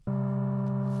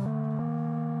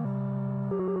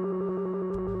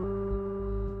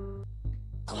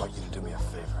want you to do me a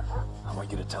favor. I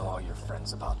want you to tell all your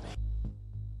friends about me.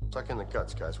 Suck in the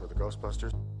guts, guys. We're the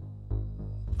Ghostbusters.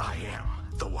 I am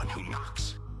the one who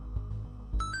knocks.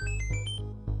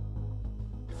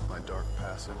 My dark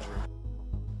passage.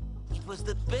 It was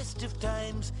the best of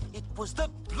times. It was the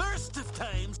worst of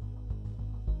times.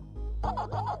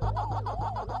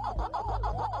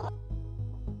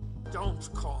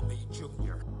 Don't call me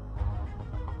Junior.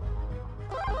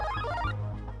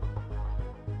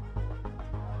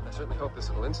 I certainly hope this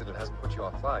little incident hasn't put you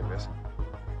off flying, miss.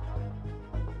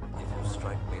 If you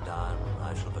strike me down,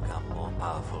 I shall become more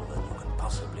powerful than you can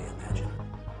possibly imagine.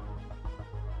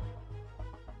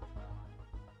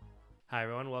 Hi,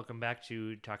 everyone. Welcome back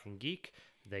to Talking Geek,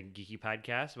 the geeky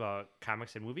podcast about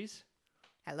comics and movies.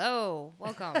 Hello,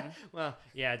 welcome. Well,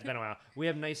 yeah, it's been a while. We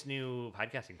have nice new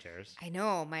podcasting chairs. I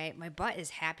know, my butt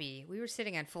is happy. We were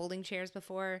sitting on folding chairs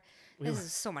before. This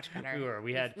is so much better.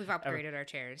 We've upgraded our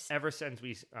chairs. Ever since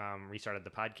we restarted the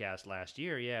podcast last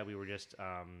year, yeah, we were just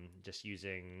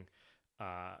using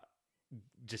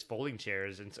just folding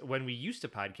chairs. And so when we used to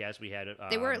podcast, we had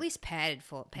they were at least padded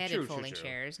True. folding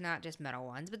chairs, not just metal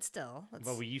ones, but still.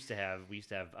 Well, we used to have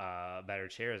better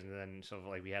chairs, and then so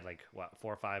like we had 4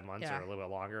 or 5 months or a little bit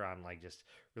longer on just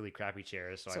really crappy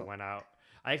chairs. So I went out.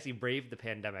 I actually braved the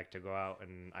pandemic to go out,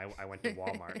 and I went to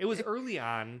Walmart. It was early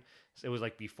on. So it was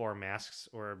before masks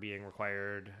were being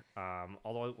required.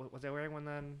 Although was I wearing one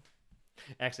then?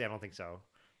 Actually, I don't think so.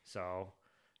 So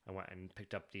I went and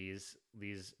picked up these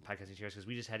podcasting chairs because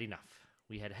we just had enough.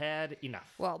 We had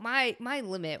enough. Well, my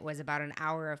limit was about an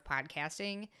hour of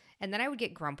podcasting, and then I would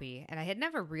get grumpy, and I had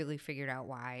never really figured out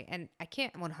why. And I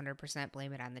can't 100%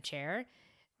 blame it on the chair,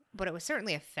 but it was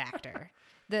certainly a factor.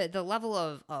 The level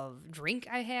of drink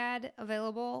I had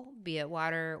available, be it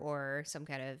water or some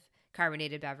kind of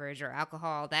carbonated beverage or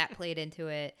alcohol, that played into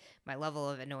it. My level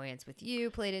of annoyance with you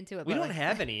played into it. We don't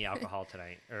have any alcohol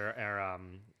tonight,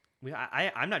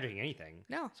 I'm not drinking anything.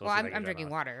 No, so well, I'm drinking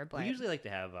water. But we usually like to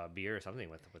have beer or something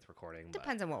with recording.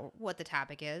 Depends on what the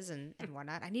topic is and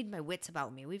whatnot. I need my wits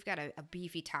about me. We've got a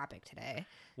beefy topic today.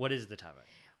 What is the topic?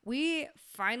 We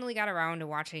finally got around to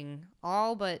watching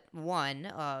all but one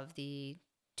of the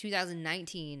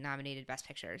 2019 nominated Best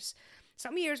Pictures.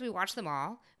 Some years we watch them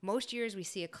all. Most years we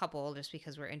see a couple just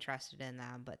because we're interested in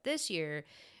them. But this year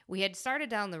we had started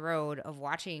down the road of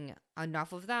watching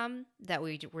enough of them that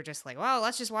we were just like, well,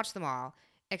 let's just watch them all,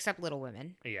 except Little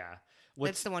Women. Yeah.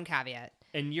 That's the one caveat.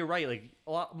 And you're right.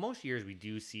 Most years we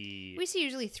do see... We see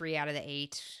usually 3 out of the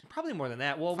 8. Probably more than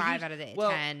that. Well, 5 out of the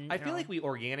 10. I feel like we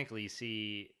organically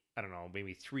see... I don't know,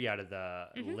 maybe 3 out of the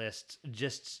list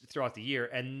just throughout the year.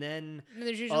 And then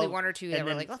there's usually 1 or 2 that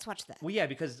we're like, let's watch that. Well, yeah,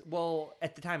 because,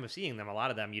 at the time of seeing them, a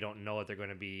lot of them, you don't know if they're going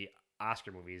to be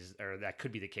Oscar movies, or that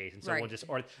could be the case. And so we'll just,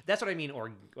 or that's what I mean,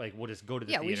 or we'll just go to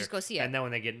the theater. We just go see it. And then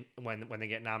when they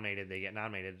get nominated, they get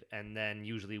nominated. And then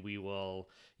usually we will,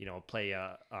 play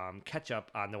a catch up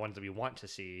on the ones that we want to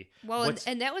see. Well,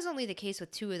 and that was only the case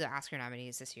with 2 of the Oscar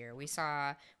nominees this year. We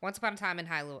saw Once Upon a Time in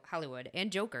Hollywood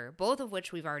and Joker, both of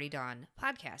which we've already done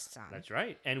podcasts on. That's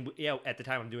right. And at the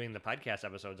time of doing the podcast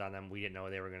episodes on them, we didn't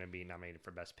know they were going to be nominated for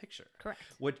Best Picture. Correct.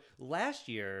 Which last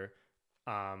year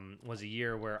was a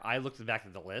year where I looked back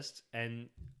at the list, and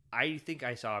I think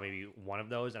I saw maybe one of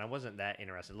those, and I wasn't that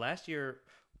interested. Last year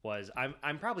was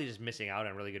I'm probably just missing out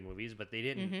on really good movies, but they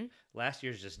didn't. Last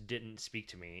year's just didn't speak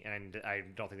to me, and I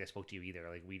don't think they spoke to you either.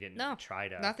 We didn't try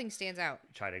to. Nothing stands out.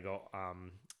 Try to go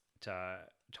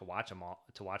to watch them all,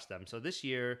 to watch them. So this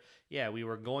year, we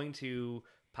were going to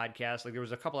podcast. There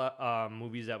was a couple of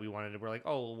movies that we wanted. We're like,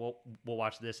 oh, we'll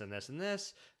watch this and this and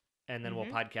this. And then we'll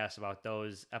podcast about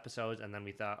those episodes. And then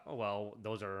we thought, oh, well,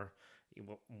 those are,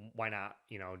 why not,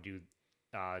 do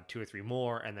 2 or 3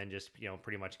 more, and then just,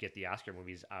 pretty much get the Oscar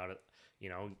movies out,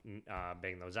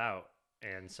 bang those out.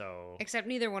 And so. Except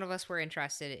neither one of us were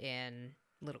interested in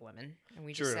Little Women. And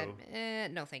we just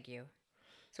said, no, thank you.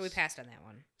 So we passed on that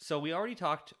one. So we already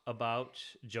talked about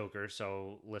Joker.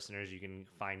 So listeners, you can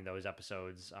find those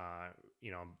episodes,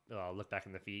 look back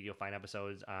in the feed. You'll find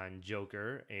episodes on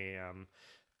Joker,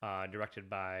 directed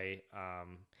by...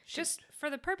 Just for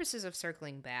the purposes of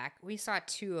circling back, we saw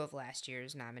 2 of last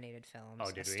year's nominated films. Oh,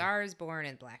 did we? A Star is Born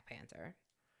and Black Panther.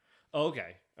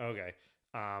 Okay.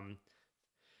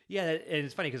 Yeah, and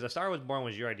it's funny because A Star Was Born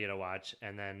was your idea to watch,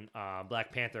 and then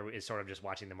Black Panther is sort of just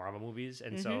watching the Marvel movies,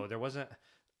 and so there wasn't...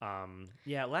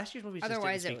 last year's movies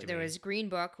Otherwise, just didn't speak to there me. was Green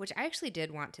Book, which I actually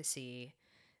did want to see.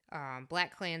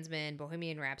 Black Klansman,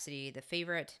 Bohemian Rhapsody, The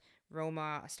Favorite,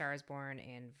 Roma, A Star is Born,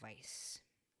 and Vice.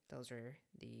 Those were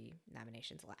the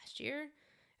nominations last year.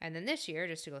 And then this year,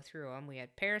 just to go through them, we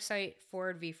had Parasite,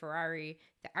 Ford v Ferrari,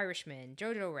 The Irishman,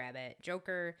 Jojo Rabbit,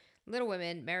 Joker, Little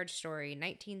Women, Marriage Story,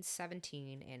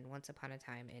 1917, and Once Upon a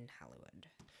Time in Hollywood.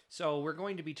 So we're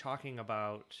going to be talking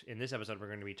about, in this episode, we're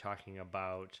going to be talking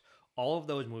about all of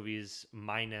those movies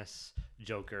minus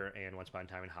Joker and Once Upon a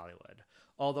Time in Hollywood.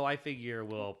 Although I figure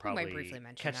we'll probably briefly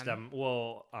mention catch them.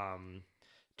 We'll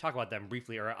talk about them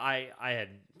briefly, or I had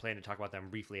planned to talk about them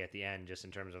briefly at the end, just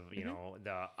in terms of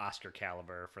the Oscar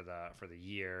caliber for the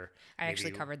year. I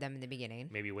actually covered them in the beginning.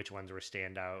 Maybe which ones were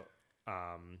standout.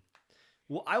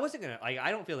 Well, I wasn't gonna I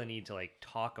don't feel the need to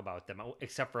talk about them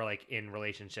except for in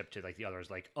relationship to the others,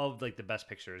 of the best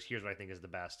pictures. Here's what I think is the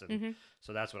best, and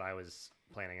so that's what I was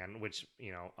planning on. Which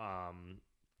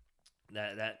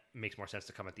that makes more sense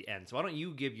to come at the end. So why don't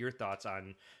you give your thoughts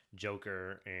on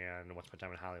Joker and Once Upon a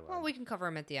Time in Hollywood? Well, we can cover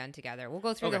them at the end together. We'll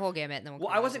go through the whole gamut, and then well,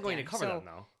 I wasn't going to cover them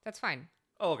though. That's fine.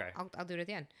 Oh, okay. I'll do it at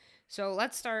the end. So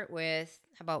let's start with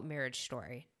about Marriage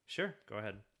Story. Sure, go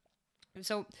ahead.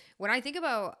 So when I think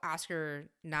about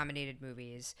Oscar-nominated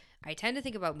movies, I tend to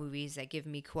think about movies that give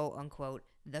me "quote unquote"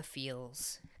 the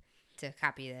feels, to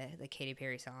copy the Katy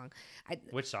Perry song.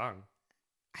 Which song?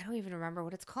 I don't even remember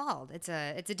what it's called. It's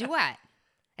a duet.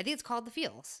 I think it's called The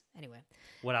Feels. Anyway.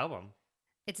 What album?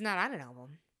 It's not on an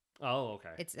album. Oh,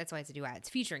 okay. That's why it's a duet. It's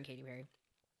featuring Katy Perry.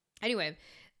 Anyway,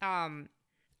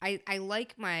 I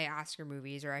like my Oscar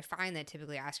movies, or I find that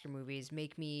typically Oscar movies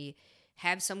make me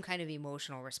have some kind of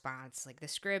emotional response, like the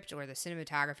script or the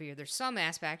cinematography, or there's some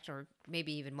aspect, or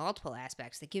maybe even multiple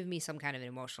aspects, that give me some kind of an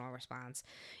emotional response.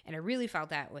 And I really felt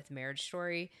that with Marriage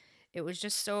Story. It was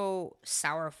just so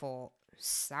sorrowful.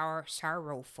 That's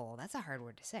a hard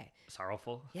word to say.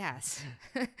 Sorrowful? Yes.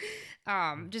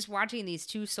 Just watching these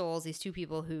two souls, these two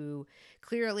people who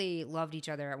clearly loved each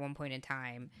other at one point in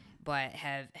time, but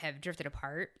have drifted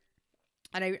apart.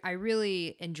 And I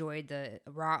really enjoyed the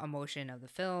raw emotion of the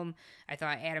film. I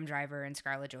thought Adam Driver and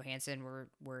Scarlett Johansson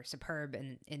were superb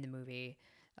in the movie.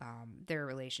 Their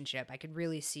relationship, I could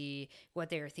really see what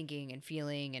they were thinking and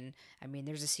feeling. And I mean,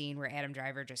 there's a scene where Adam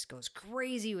Driver just goes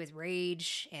crazy with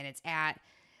rage, and it's at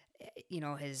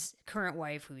his current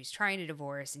wife, who he's trying to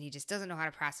divorce, and he just doesn't know how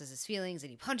to process his feelings, and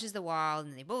he punches the wall,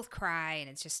 and they both cry, and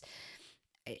it's just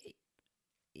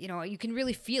you can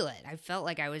really feel it. I felt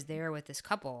like I was there with this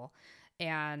couple.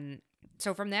 And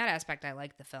so from that aspect, I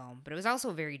liked the film, but it was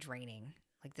also very draining.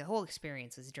 Like, the whole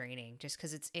experience was draining, just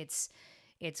because it's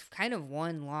kind of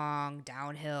one long,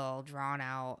 downhill,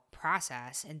 drawn-out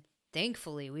process. And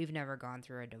thankfully, we've never gone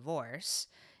through a divorce.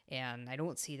 And I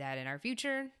don't see that in our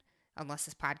future, unless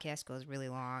this podcast goes really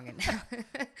long. And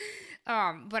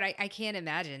but I can't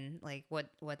imagine,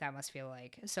 what that must feel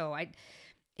like. So I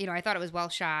thought it was well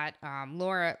shot.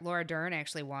 Laura Dern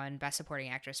actually won Best Supporting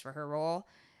Actress for her role.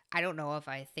 I don't know if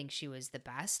I think she was the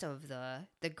best of the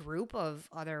group of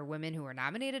other women who were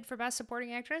nominated for Best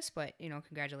Supporting Actress, but,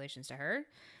 congratulations to her.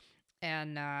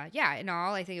 And, in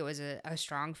all, I think it was a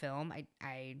strong film.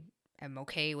 I am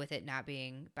okay with it not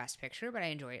being Best Picture, but I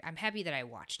enjoyed it. I'm happy that I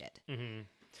watched it. Mm-hmm.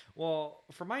 Well,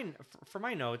 for my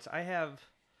notes, I have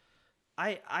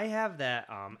that,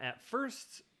 at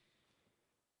first,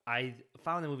 I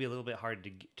found the movie a little bit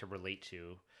hard to relate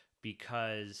to,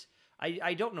 because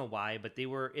I don't know why, but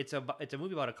it's a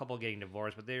movie about a couple getting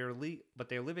divorced, but they're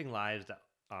living lives that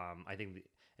I think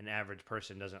an average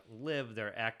person doesn't live.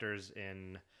 They're actors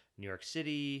in New York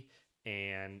City,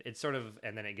 and it's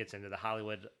and then it gets into the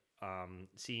Hollywood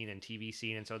scene and TV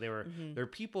scene, and so they're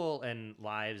people and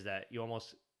lives that you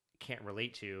almost can't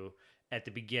relate to at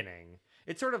the beginning.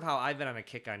 It's sort of how I've been on a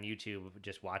kick on YouTube,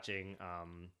 just watching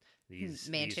these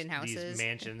houses, these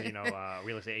mansions.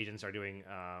 Real estate agents are doing.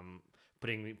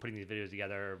 Putting these videos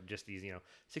together, just these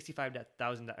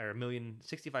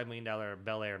 $65 million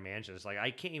Bel Air mansions. Like, I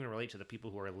can't even relate to the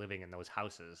people who are living in those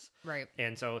houses. Right.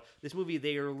 And so this movie,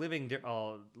 they are living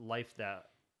a life that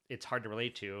it's hard to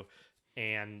relate to,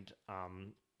 and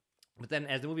but then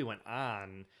as the movie went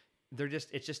on,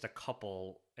 it's just a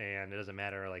couple, and it doesn't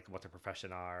matter what their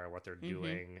profession are or what they're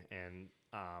doing, and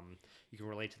you can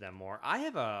relate to them more. I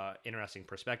have a interesting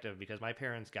perspective because my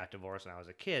parents got divorced when I was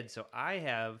a kid, so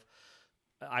I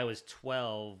was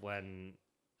 12 when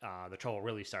the trouble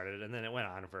really started, and then it went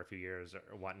on for a few years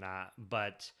or whatnot.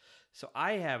 But so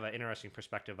I have an interesting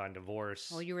perspective on divorce.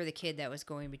 Well, you were the kid that was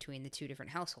going between the two different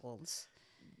households.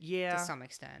 Yeah. To some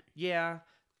extent. Yeah.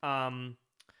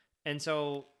 And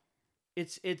so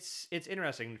it's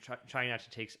interesting trying not to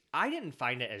take. I didn't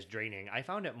find it as draining. I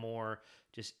found it more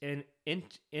just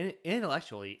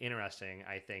intellectually interesting,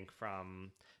 I think,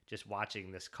 from just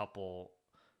watching this couple.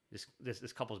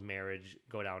 This couple's marriage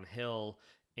go downhill,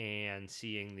 and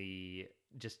seeing the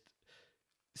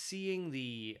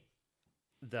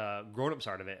the grown-up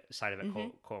side of it,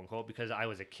 quote unquote, because I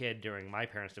was a kid during my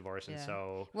parents' divorce, and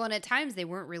so well, and at times they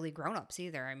weren't really grown-ups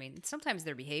either. I mean, sometimes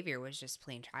their behavior was just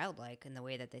plain childlike in the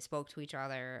way that they spoke to each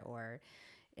other, or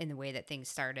in the way that things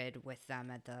started with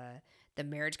them at the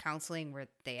marriage counseling, where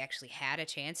they actually had a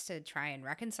chance to try and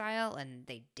reconcile and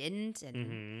they didn't,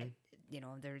 and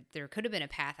there could have been a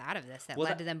path out of this that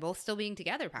led to them both still being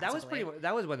together. Possibly.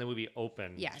 That was when the movie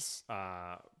opened. Yes.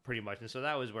 Pretty much, and so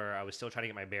that was where I was still trying to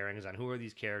get my bearings on who are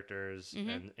these characters,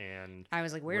 and I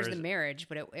was like, "Where's the marriage?"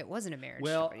 But it wasn't a marriage.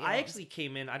 Well, story, I actually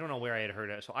came in. I don't know where I had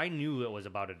heard it, so I knew it was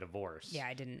about a divorce. Yeah,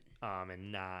 I didn't.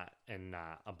 And not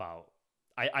about.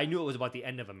 I knew it was about the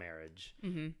end of a marriage.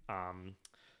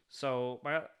 So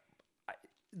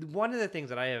one of the things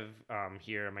that I have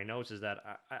here in my notes is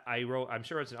that I wrote, I'm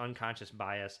sure it's an unconscious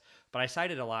bias, but I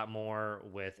cited a lot more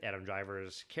with Adam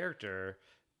Driver's character.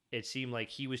 It seemed like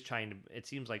it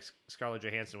seems like Scarlett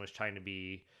Johansson was trying to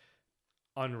be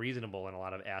unreasonable in a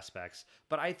lot of aspects.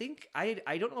 But I think, I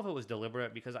don't know if it was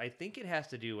deliberate, because I think it has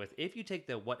to do with, if you take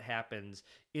what happens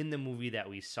in the movie that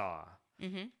we saw,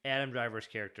 Adam Driver's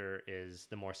character is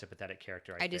the more sympathetic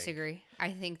character. I disagree.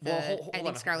 I think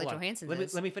Scarlett Johansson.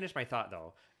 Let me finish my thought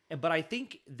though. But I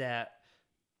think that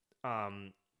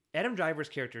Adam Driver's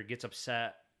character gets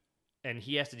upset, and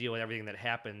he has to deal with everything that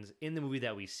happens in the movie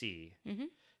that we see.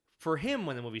 For him,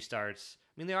 when the movie starts,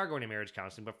 I mean, they are going to marriage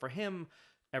counseling, but for him,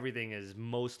 everything is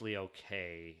mostly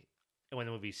okay when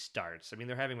the movie starts. I mean,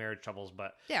 they're having marriage troubles,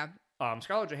 but yeah.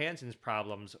 Scarlett Johansson's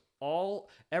problems,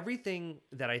 everything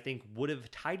that I think would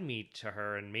have tied me to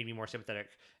her and made me more sympathetic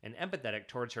and empathetic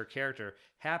towards her character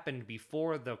happened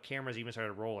before the cameras even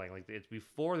started rolling. Like, it's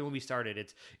before the movie started.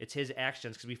 It's his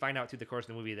actions, because we find out through the course of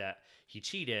the movie that he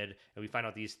cheated, and we find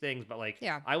out these things. But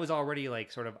I was already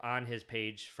sort of on his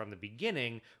page from the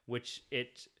beginning, which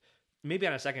maybe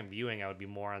on a second viewing, I would be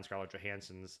more on Scarlett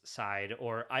Johansson's side,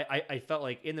 or I felt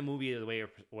like in the movie, the way it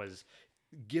was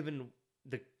given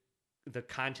the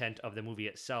content of the movie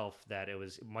itself, that it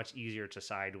was much easier to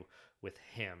side with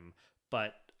him.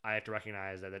 But I have to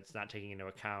recognize that it's not taking into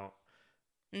account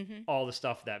all the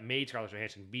stuff that made Scarlett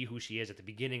Johansson be who she is at the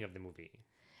beginning of the movie.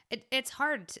 It's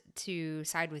hard to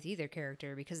side with either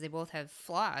character, because they both have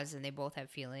flaws and they both have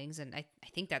feelings, and I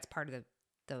think that's part of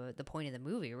the point of the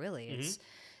movie, really,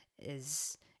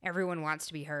 is everyone wants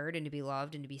to be heard and to be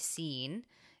loved and to be seen,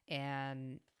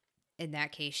 and in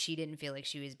that case, she didn't feel like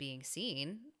she was being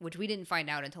seen, which we didn't find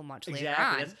out until much later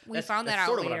on. We found that out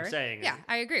sort of later. What I'm saying. Yeah,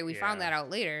 I agree. We found that out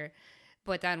later,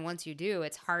 but then once you do,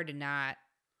 it's hard to not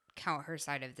count her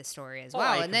side of the story as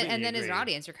well. And then as an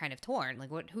audience, you're kind of torn.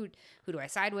 Like, who do I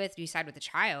side with? Do you side with the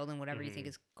child and whatever you think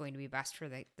is going to be best for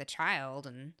the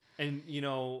child? And you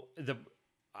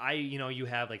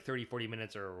have 30, 40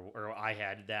 minutes, or I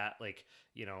had that,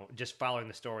 just following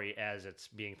the story as it's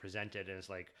being presented, and it's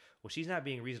like, well, she's not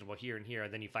being reasonable here and here,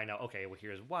 and then you find out, okay, well,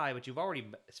 here's why, but you've already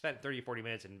spent 30, 40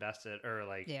 minutes invested, or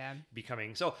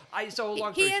becoming,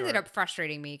 long he ended up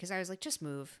frustrating me, because I was like, just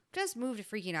move to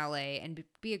freaking LA and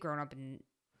be a grown-up and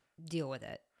deal with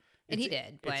it. And he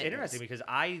did. But it's interesting, because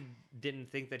I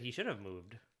didn't think that he should have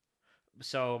moved.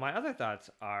 So my other thoughts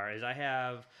is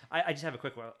I just have a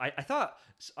quick one. I thought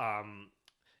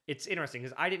it's interesting,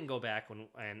 because I didn't go back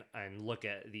and look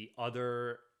at the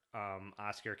other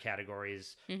Oscar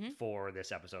categories for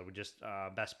this episode, with just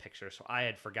Best Picture. So I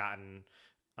had forgotten,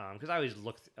 because I always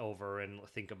look over and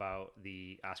think about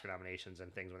the Oscar nominations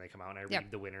and things when they come out, and I read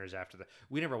the winners after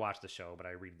we never watched the show, but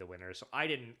I read the winners. So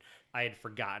I had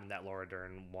forgotten that Laura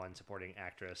Dern won Supporting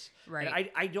Actress. Right. And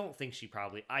I don't think she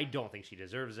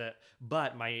deserves it,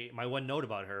 but my one note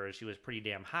about her is she was pretty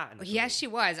damn hot in this movie. She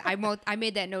was. I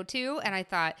made that note too, and I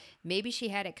thought maybe she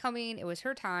had it coming. It was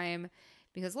her time.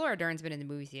 Because Laura Dern's been in the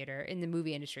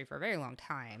movie industry for a very long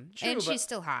time. True, and she's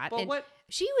still hot. And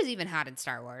she was even hot in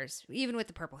Star Wars, even with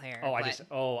the purple hair.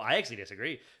 I actually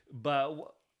disagree. But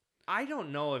I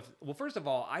don't know first of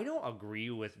all, I don't agree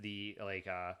with the,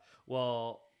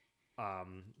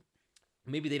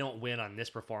 maybe they don't win on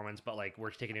this performance, but we're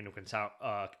taking into account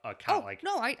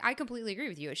no, I completely agree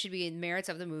with you. It should be merits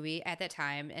of the movie at that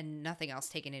time and nothing else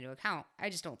taken into account.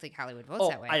 I just don't think Hollywood votes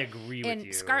that way. I agree with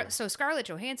you. So Scarlett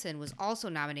Johansson was also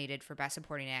nominated for Best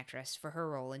Supporting Actress for her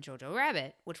role in Jojo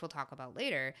Rabbit, which we'll talk about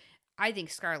later. I think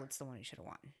Scarlett's the one who should have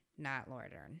won, not Laura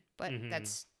Dern. But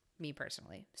that's me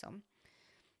personally. So.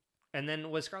 And then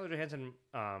was Scarlett Johansson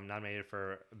nominated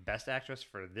for Best Actress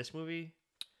for this movie?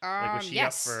 Was she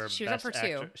yes, up for she was up for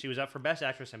two. She was up for Best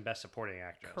Actress and Best Supporting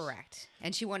Actress. Correct,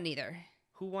 and she won neither.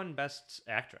 Who won Best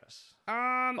Actress?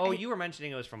 You were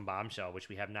mentioning it was from Bombshell, which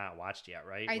we have not watched yet,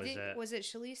 right? Was it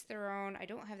Charlize Theron? I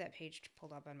don't have that page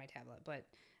pulled up on my tablet, but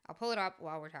I'll pull it up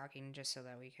while we're talking, just so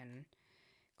that we can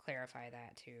clarify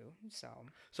that too. So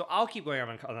I'll keep going on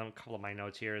a couple of my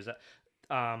notes here. Is that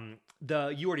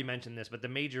you already mentioned this, but the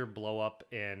major blow up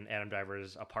in Adam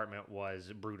Driver's apartment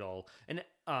was brutal, and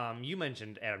you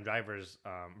mentioned Adam Driver's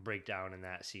breakdown in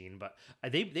that scene, but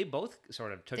they both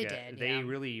sort of took They it. did, They yeah.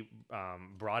 really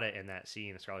brought it in that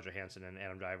scene, Scarlett Johansson and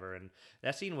Adam Driver, and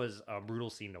that scene was a brutal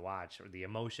scene to watch. The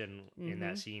emotion in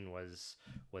that scene was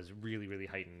really, really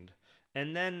heightened.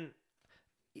 And then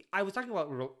I was talking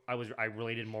about I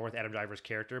related more with Adam Driver's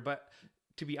character, but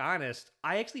to be honest,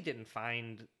 I actually didn't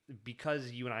find,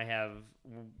 because you and I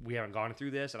haven't gone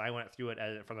through this, and I went through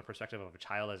it from the perspective of a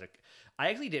child. I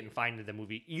actually didn't find the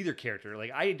movie either character.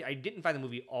 Like I didn't find the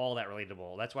movie all that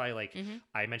relatable. That's why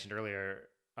I mentioned earlier.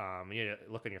 You know,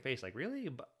 look on your face, like really,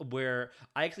 where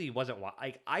I actually wasn't.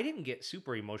 I didn't get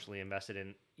super emotionally invested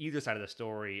in either side of the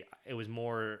story. It was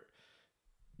more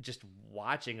just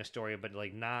watching a story, but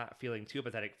like not feeling too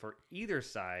empathetic for either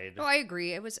side. Oh, I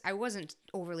agree. I wasn't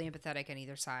overly empathetic on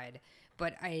either side,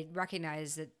 but I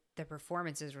recognized that the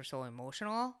performances were so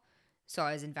emotional, so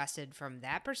I was invested from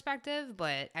that perspective.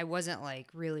 But I wasn't like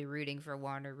really rooting for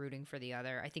one or rooting for the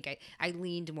other. I think I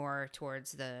leaned more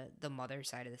towards the mother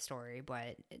side of the story,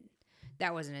 but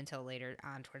that wasn't until later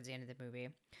on towards the end of the movie.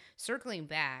 Circling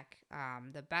back,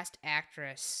 the Best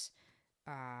Actress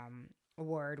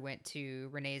award went to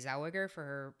Renee Zellweger for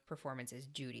her performance as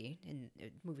Judy in a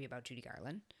movie about Judy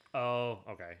Garland. Oh,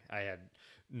 okay. I had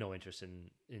no interest in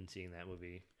seeing that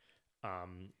movie.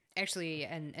 Actually,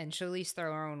 and Charlize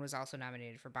Theron was also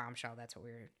nominated for Bombshell. That's what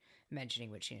we were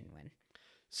mentioning, which she didn't win.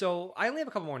 So I only have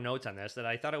a couple more notes on this that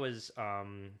I thought it was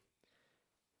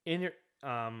it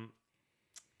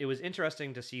was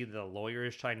interesting to see the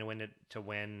lawyers trying to win.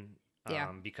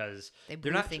 Yeah. Because They they're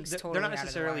blew not things they're totally not out of the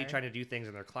necessarily water. trying to do things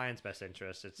in their client's best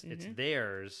interest. It's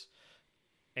theirs,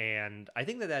 and I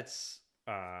think that's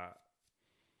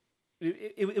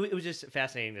it was just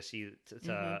fascinating to see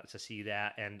to see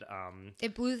that, and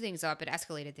It blew things up. It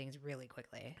escalated things really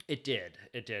quickly. it did,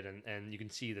 and you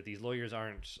can see that these lawyers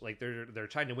aren't like they're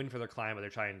trying to win for their client, but they're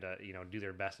trying to do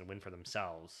their best and win for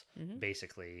themselves,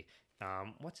 basically.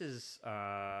 What's his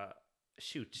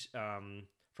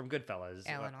from Goodfellas?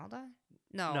 Alan Alda?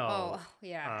 No. No. Oh,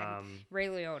 yeah. Ray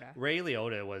Liotta. Ray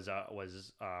Liotta was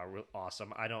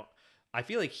awesome. I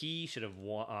feel like he should have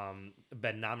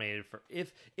been nominated for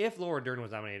if Laura Dern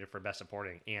was nominated for Best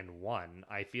Supporting and won.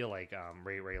 I feel like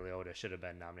Ray Liotta should have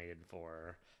been nominated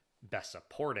for Best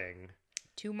Supporting.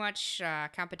 Too much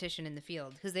competition in the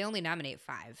field because they only nominate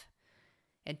 5,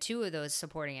 and 2 of those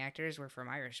supporting actors were from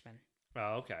Irishman.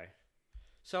 Oh, okay.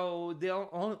 So the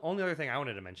only other thing I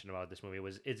wanted to mention about this movie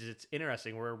is it's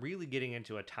interesting. We're really getting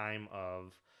into a time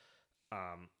of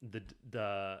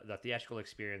the theatrical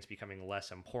experience becoming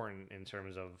less important in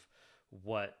terms of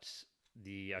what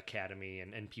the Academy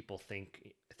and people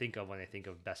think of when they think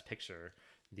of Best Picture.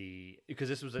 Because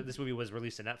this movie was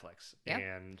released to Netflix,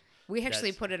 and We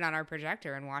actually put it on our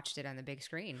projector and watched it on the big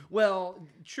screen. well,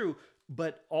 true,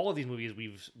 but all of these movies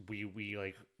we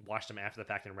like watched them after the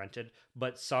fact and rented,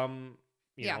 but some.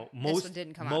 This Most one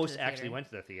didn't come out to most the actually theater. went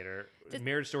to the theater.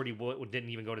 Marriage Story didn't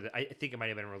even go to the. I think it might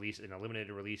have been released in a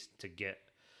limited release to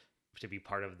be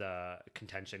part of the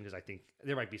contention, because I think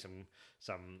there might be some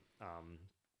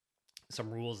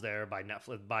rules there by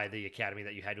Netflix, by the Academy,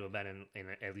 that you had to have been in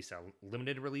at least a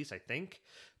limited release, I think.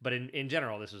 But in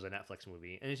general, this was a Netflix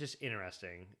movie, and it's just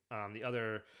interesting.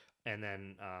 And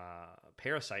then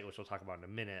Parasite, which we'll talk about in a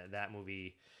minute, that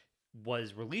movie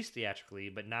was released theatrically,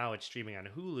 but now it's streaming on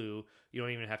Hulu. You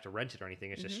don't even have to rent it or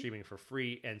anything. It's just streaming for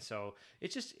free. And so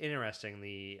it's just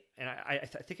interesting. I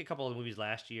think a couple of movies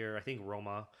last year, I think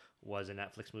Roma was a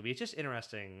Netflix movie. It's just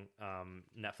interesting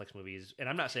Netflix movies. And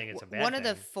I'm not saying it's a bad One thing.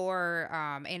 of the 4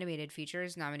 animated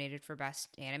features nominated for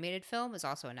Best Animated Film is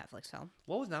also a Netflix film.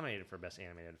 What was nominated for Best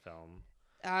Animated Film?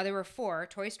 There were 4.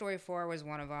 Toy Story 4 was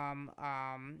one of them.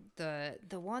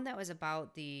 The one that was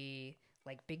about the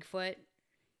like Bigfoot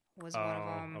was one of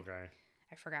them. Okay.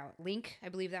 I forgot. Link, I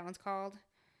believe that one's called.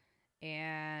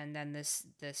 And then this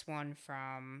one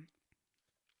from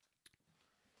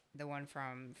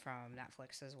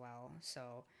Netflix as well.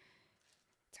 So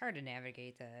it's hard to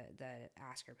navigate the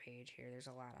Oscar page here. There's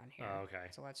a lot on here. Oh, okay.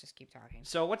 So let's just keep talking.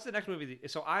 So what's the next movie?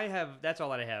 So that's all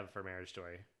that I have for Marriage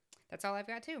Story. That's all I've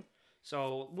got too.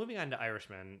 So moving on to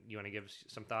Irishman, you want to give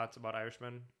some thoughts about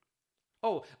Irishman?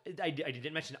 Oh, I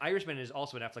didn't mention Irishman is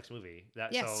also a Netflix movie.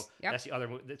 Yes. So Yep. that's the other.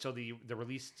 So the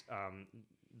released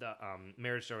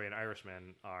Marriage Story and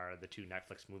Irishman are the 2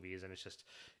 Netflix movies, and it's just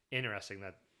interesting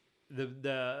that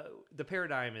the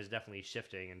paradigm is definitely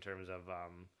shifting in terms of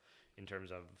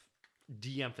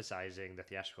de-emphasizing the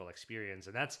theatrical experience,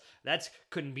 and that's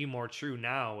couldn't be more true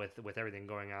now with everything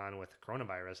going on with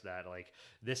coronavirus. That like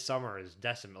this summer is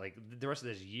decimate. Like the rest of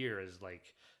this year is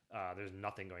like there's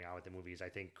nothing going on with the movies. I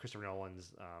think Christopher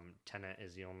Nolan's Tenet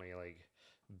is the only like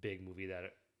big movie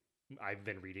that I've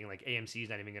been reading. Like AMC is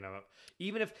not even gonna,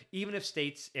 even if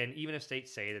states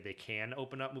say that they can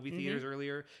open up movie theaters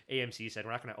earlier, AMC said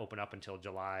we're not gonna open up until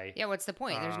July. Yeah, what's the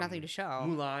point? There's nothing to show.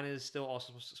 Mulan is still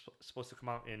also supposed to come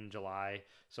out in July,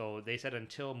 so they said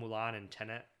until Mulan and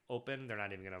Tenet open, they're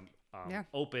not even gonna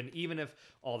open. Even if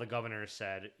all the governors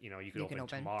said, you can open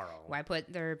tomorrow. Why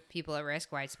put their people at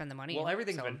risk? Why spend the money? Well,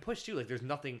 everything's been pushed too. Like there's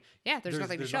nothing. Yeah, there's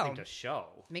nothing to show. Nothing to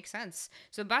show. Makes sense.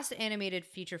 So best animated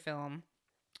feature film.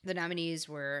 The nominees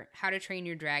were How to Train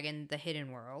Your Dragon: The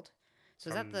Hidden World. So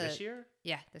is that this year?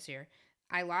 Yeah, this year.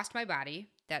 I Lost My Body.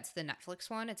 That's the Netflix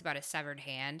one. It's about a severed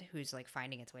hand who's like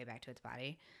finding its way back to its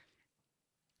body.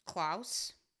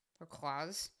 Klaus.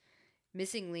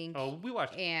 Missing Link. Oh, we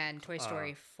watched and Toy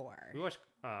Story 4. We watched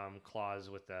Klaus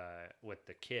with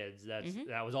the kids.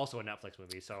 That was also a Netflix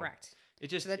movie. So correct.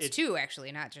 So that's two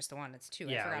actually, not just the one. It's two.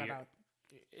 Yeah, I forgot about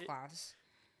Klaus.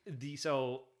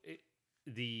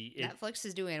 Netflix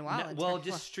is doing well.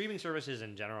 Just streaming services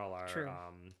in general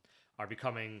are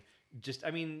becoming just.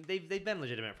 I mean, they've been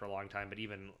legitimate for a long time, but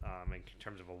even in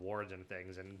terms of awards and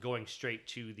things, and going straight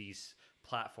to these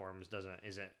platforms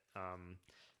isn't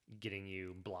getting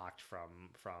you blocked from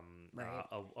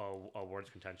awards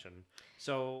contention.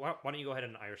 So why don't you go ahead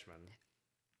and Irishman?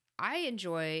 I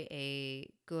enjoy a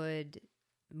good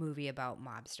movie about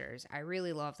mobsters. I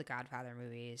really love the Godfather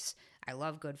movies. I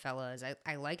love Goodfellas.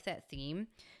 I like that theme.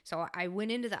 So I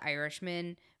went into The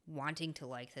Irishman wanting to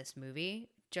like this movie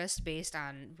just based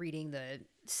on reading the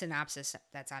synopsis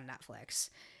that's on Netflix.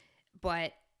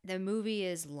 But the movie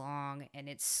is long and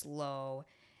it's slow.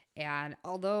 And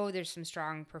although there's some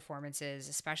strong performances,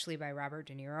 especially by Robert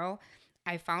De Niro,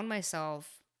 I found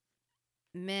myself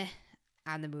meh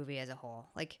on the movie as a whole.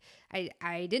 Like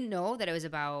I didn't know that it was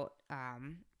about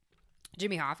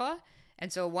Jimmy Hoffa,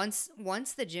 and so once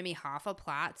the Jimmy Hoffa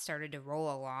plot started to roll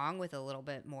along with a little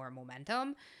bit more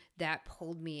momentum, that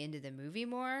pulled me into the movie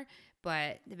more.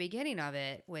 But the beginning of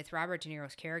it, with Robert De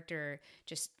Niro's character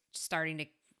just starting to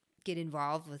get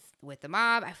involved with the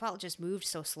mob, I felt just moved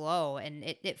so slow, and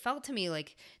it felt to me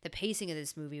like the pacing of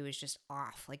this movie was just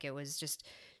off. Like it was just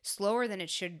slower than it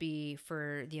should be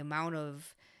for the amount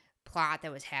of plot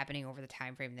that was happening over the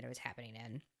time frame that it was happening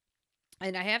in.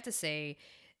 And I have to say,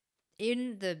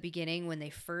 in the beginning when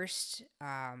they first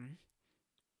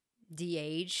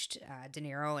de-aged De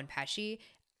Niro and Pesci,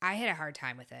 I had a hard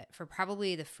time with it. For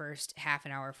probably the first half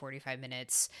an hour, 45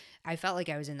 minutes, I felt like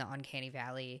I was in the uncanny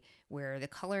valley where the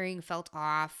coloring felt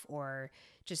off, or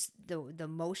just the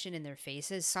motion in their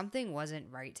faces. Something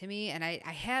wasn't right to me, and I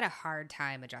had a hard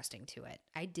time adjusting to it.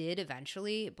 I did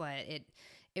eventually, but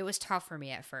it was tough for me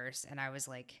at first, and I was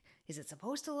like, is it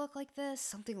supposed to look like this?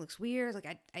 Something looks weird.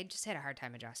 Like I just had a hard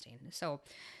time adjusting. So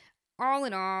all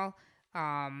in all,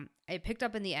 I picked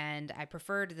up in the end. I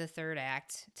preferred the third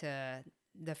act to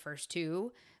the first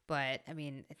two, but I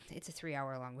mean, it's a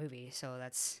 3-hour long movie, so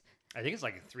that's. I think it's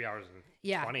like 3 hours and 20.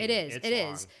 Yeah, it is. It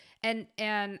is, and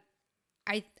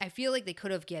I feel like they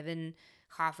could have given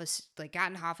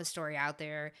gotten Hoffa's story out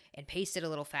there and paced it a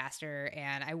little faster.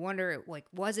 And I wonder, like,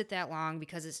 was it that long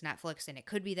because it's Netflix and it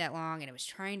could be that long, and it was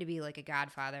trying to be like a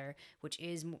Godfather, which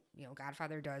is,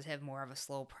 Godfather does have more of a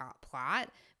slow plot,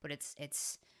 but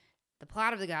it's the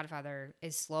plot of the Godfather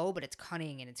is slow, but it's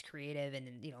cunning and it's creative, and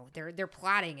they're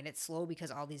plotting and it's slow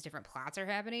because all these different plots are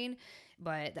happening.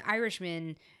 But the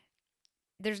Irishman,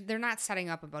 they're not setting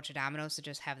up a bunch of dominoes to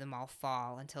just have them all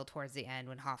fall until towards the end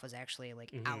when Hoffa's actually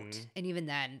out. And even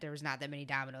then, there was not that many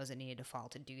dominoes that needed to fall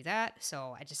to do that.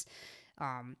 So I just,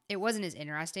 it wasn't as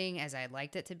interesting as I'd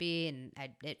liked it to be, and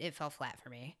it fell flat for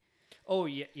me. Oh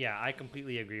yeah, I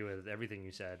completely agree with everything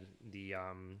you said.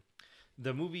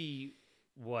 The movie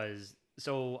was,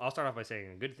 so I'll start off by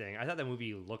saying a good thing. I thought the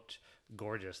movie looked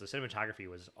gorgeous. The cinematography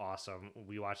was awesome.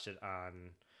 We watched it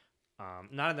on.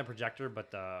 Not in the projector, but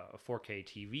the 4K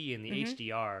TV, and the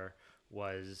HDR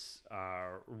was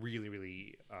really,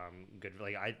 really good.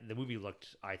 Like the movie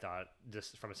looked, I thought,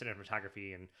 just from a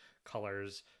cinematography and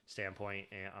colors standpoint,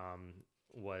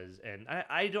 and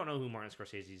I don't know who Martin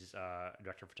Scorsese's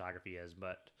director of photography is,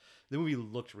 but the movie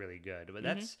looked really good. But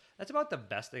that's about the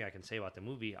best thing I can say about the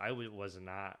movie. I was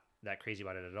not that crazy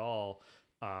about it at all.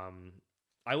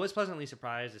 I was pleasantly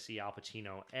surprised to see Al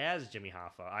Pacino as Jimmy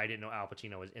Hoffa. I didn't know Al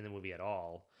Pacino was in the movie at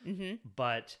all.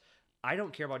 But I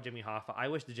don't care about Jimmy Hoffa. I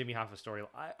wish the Jimmy Hoffa story.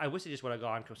 I wish they just would have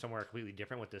gone somewhere completely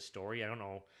different with this story. I don't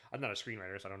know. I'm not a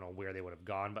screenwriter, so I don't know where they would have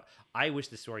gone. But I wish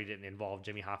the story didn't involve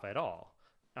Jimmy Hoffa at all.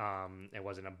 It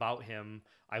wasn't about him.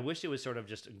 I wish it was sort of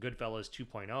just Goodfellas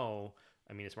 2.0.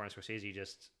 I mean, it's Martin Scorsese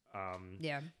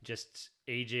just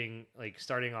aging, like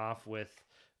starting off with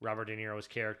Robert De Niro's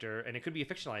character, and it could be a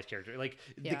fictionalized character. Like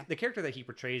the character that he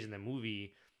portrays in the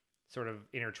movie sort of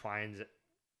intertwines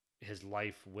his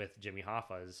life with Jimmy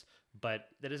Hoffa's, but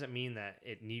that doesn't mean that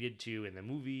it needed to in the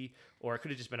movie, or it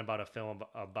could have just been about a film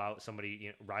about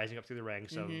somebody rising up through the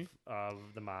ranks of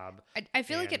the mob. I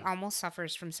feel like it almost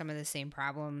suffers from some of the same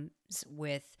problems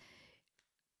with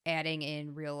adding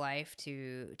in real life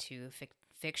to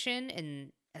fiction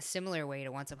in a similar way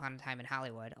to Once Upon a Time in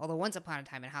Hollywood. Although Once Upon a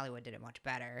Time in Hollywood did it much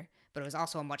better, but it was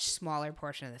also a much smaller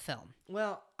portion of the film.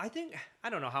 Well, I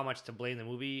don't know how much to blame the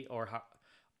movie or how.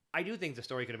 I do think the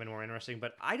story could have been more interesting,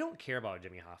 but I don't care about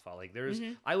Jimmy Hoffa. Like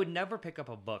I would never pick up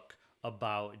a book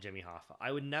about Jimmy Hoffa.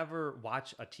 I would never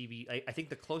watch a TV. I think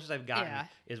the closest I've gotten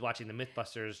is watching the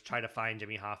Mythbusters try to find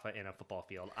Jimmy Hoffa in a football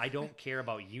field. I don't care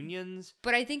about unions.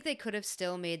 But I think they could have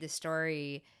still made the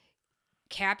story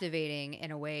captivating in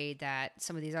a way that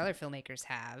some of these other filmmakers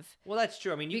have. Well, that's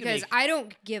true. I mean, because I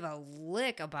don't give a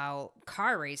lick about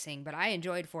car racing, but I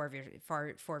enjoyed Ford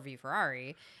v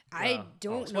Ferrari. I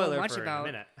don't know much about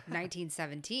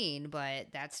 1917, but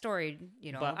that story,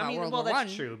 about World War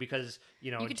that's I. true because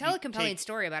you can tell a compelling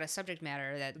story about a subject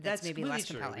matter that's maybe less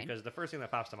compelling. Because the first thing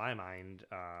that pops to my mind,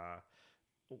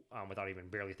 without even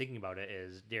barely thinking about it,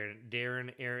 is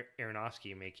Darren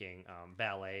Aronofsky making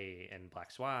Ballet and Black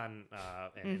Swan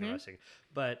interesting.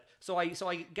 But so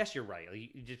I guess you're right.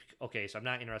 So I'm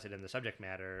not interested in the subject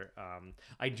matter.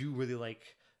 I do really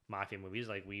like mafia movies.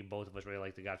 Like both of us really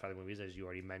like the Godfather movies, as you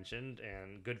already mentioned,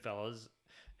 and Goodfellas.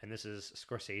 And this is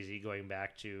Scorsese going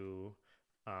back to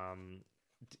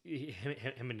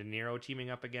him and De Niro teaming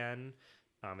up again.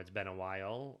 It's been a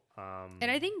while.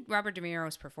 And I think Robert De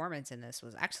Niro's performance in this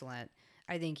was excellent.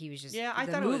 I think he was just... Yeah, I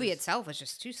the thought movie itself was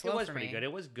just too slow for me. It was pretty good.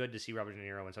 It was good to see Robert De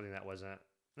Niro in something that wasn't...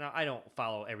 Now, I don't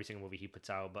follow every single movie he puts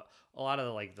out, but a lot of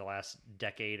the last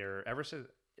decade or ever since...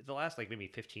 The last maybe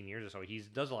 15 years or so, he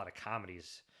does a lot of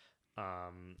comedies,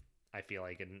 I feel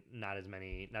like, and not as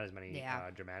many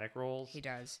dramatic roles. He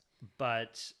does.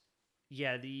 But,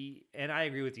 yeah, and I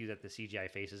agree with you that the CGI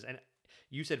faces... And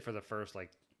you said for the first,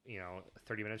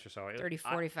 30 minutes or so.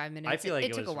 45 minutes. I feel like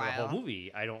it took was a while. The whole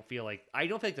movie. I don't feel like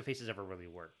the faces ever really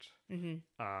worked.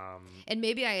 Mm-hmm. And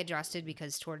maybe I adjusted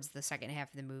because towards the second half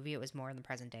of the movie, it was more in the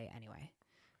present day anyway.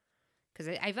 Because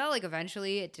I felt like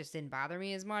eventually it just didn't bother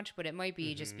me as much, but it might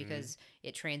be just because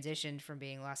it transitioned from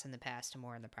being less in the past to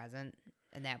more in the present,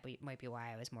 and that might be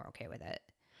why I was more okay with it.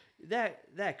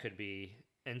 That could be.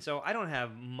 And so I don't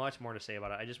have much more to say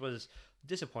about it. I just was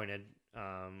disappointed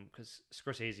because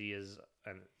Scorsese is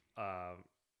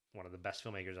one of the best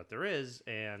filmmakers that there is,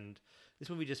 and this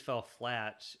movie just fell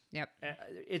flat. Yep.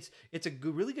 It's a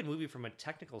really good movie from a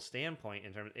technical standpoint.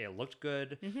 In terms, it looked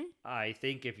good. Mm-hmm. I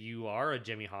think if you are a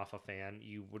Jimmy Hoffa fan,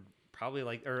 you would probably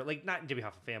not Jimmy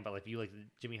Hoffa fan, but if you like the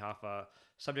Jimmy Hoffa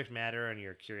subject matter and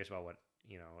you're curious about what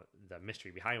the mystery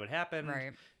behind what happened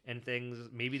and things,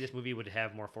 maybe this movie would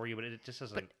have more for you, but it just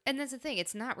doesn't. And that's the thing,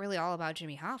 it's not really all about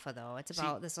Jimmy Hoffa though. It's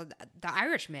about the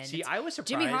Irishman. I was surprised.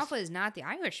 Jimmy Hoffa is not the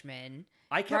Irishman.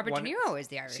 Robert De Niro is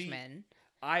the Irishman.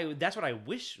 That's what I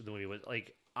wish the movie was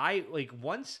like.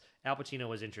 Once Al Pacino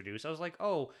was introduced, I was like,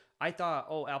 I thought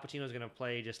Al Pacino is gonna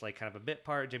play just kind of a bit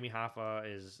part. Jimmy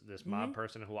Hoffa is this mob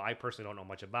person who I personally don't know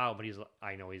much about, but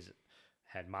I know he's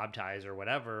had mob ties or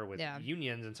whatever with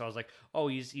unions, and so I was like,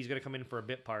 he's gonna come in for a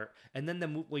bit part. And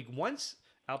then once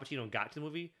Al Pacino got to the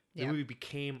movie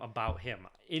became about him.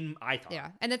 I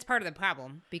thought, and that's part of the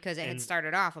problem because it had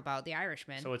started off about the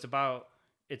Irishman. So it's about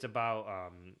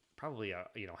probably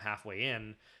halfway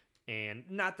in, and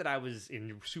not that I was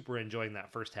super enjoying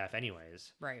that first half,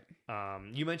 anyways. Right.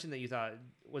 You mentioned that you thought,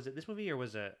 was it this movie or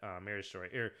was it Marriage Story,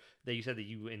 or that you said that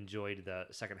you enjoyed the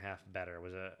second half better?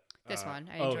 Was it? This one,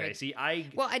 I enjoyed. Okay, see, I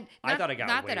thought I got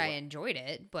not that I enjoyed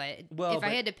it, but if I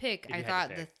had to pick, I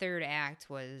thought the third act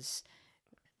was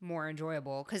more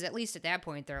enjoyable because at least at that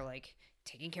point they're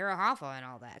taking care of Hoffa and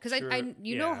all that. Because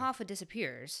Hoffa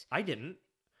disappears. I didn't.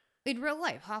 In real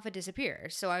life, Hoffa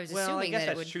disappears, so I was assuming I guess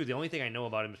that that's true. The only thing I know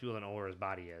about him is people don't know where his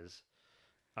body is.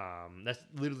 That's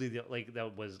literally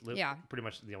pretty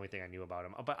much the only thing I knew about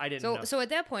him. But I didn't know. So at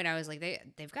that point, I was like,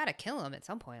 they've got to kill him at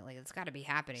some point. It's got to be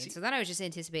happening. So then I was just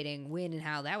anticipating when and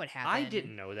how that would happen. I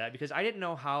didn't know that because I didn't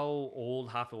know how old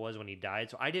Hoffa was when he died.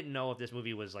 So I didn't know if this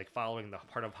movie was following the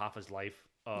part of Hoffa's life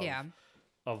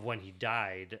of when he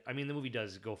died. I mean, the movie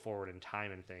does go forward in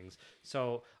time and things.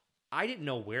 So I didn't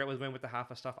know where it was going with the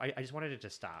Hoffa stuff. I just wanted it to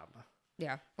stop.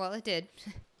 Yeah, well, it did.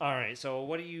 All right, so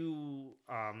what do you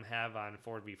have on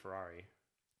Ford v Ferrari?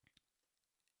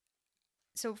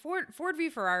 So Ford v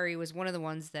Ferrari was one of the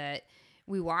ones that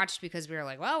we watched because we were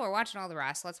like, well, we're watching all the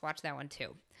rest. Let's watch that one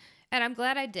too. And I'm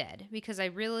glad I did because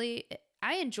I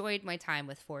enjoyed my time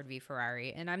with Ford v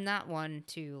Ferrari, and I'm not one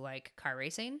to like car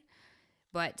racing.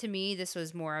 But to me, this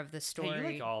was more of the story. Hey,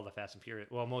 you like all the Fast and Furious?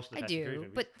 Well, most of the I Fast and Furious do,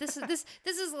 movies. but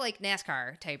this is like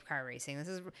NASCAR type car racing. This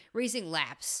is racing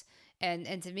laps,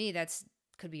 and to me, that's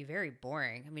could be very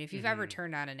boring. I mean, if you've ever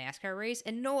turned on a NASCAR race,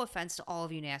 and no offense to all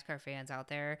of you NASCAR fans out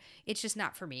there, it's just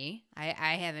not for me.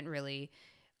 I haven't really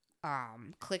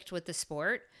clicked with the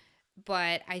sport,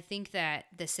 but I think that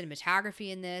the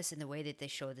cinematography in this and the way that they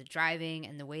show the driving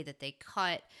and the way that they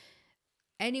cut,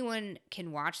 anyone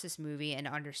can watch this movie and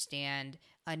understand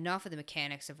enough of the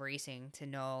mechanics of racing to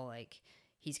know, like,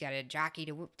 he's got a jockey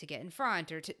to get in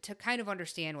front, or to kind of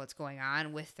understand what's going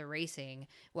on with the racing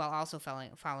while also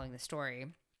following the story.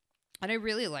 And I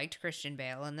really liked Christian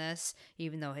Bale in this,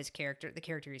 even though the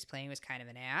character he's playing was kind of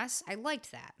an ass. I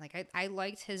liked that. Like, I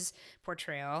liked his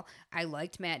portrayal. I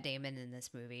liked Matt Damon in this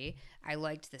movie. I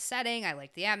liked the setting. I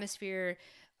liked the atmosphere.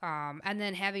 And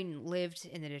then having lived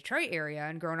in the Detroit area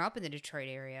and grown up in the Detroit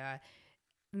area,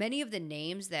 many of the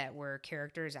names that were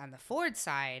characters on the Ford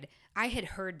side, I had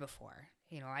heard before.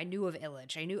 You know, I knew of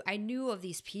Illich. I knew of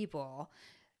these people,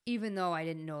 even though I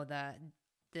didn't know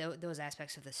those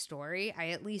aspects of the story.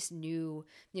 I at least knew,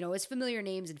 it's familiar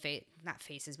names and not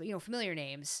faces, but familiar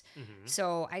names. Mm-hmm.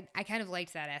 So I kind of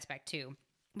liked that aspect too.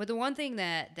 But the one thing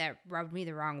that rubbed me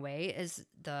the wrong way is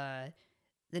the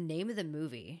name of the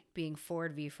movie being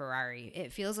Ford v Ferrari.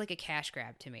 It feels like a cash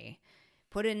grab to me.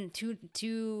 Put in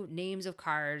two names of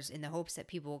cars in the hopes that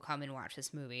people will come and watch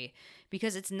this movie,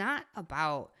 because it's not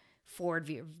about Ford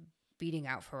beating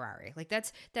out Ferrari. Like,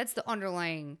 that's the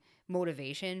underlying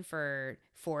motivation for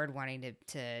Ford wanting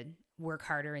to work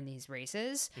harder in these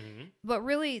races. Mm-hmm. But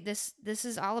really, this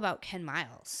is all about Ken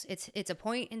Miles. It's a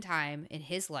point in time in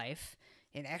his life,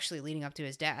 and actually leading up to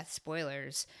his death.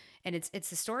 Spoilers. And it's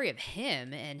the story of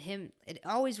him, and him. It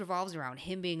always revolves around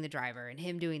him being the driver, and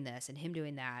him doing this and him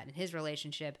doing that, and his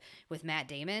relationship with Matt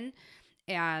Damon.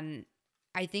 And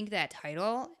I think that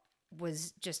title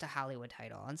was just a Hollywood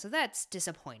title, and so that's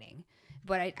disappointing.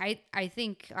 But I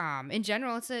think in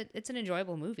general it's an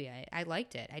enjoyable movie. I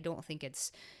liked it. I don't think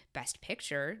it's Best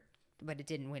Picture, but it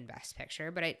didn't win Best Picture.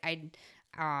 But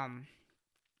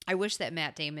I wish that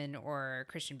Matt Damon or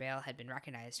Christian Bale had been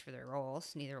recognized for their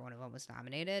roles. Neither one of them was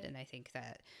nominated, and I think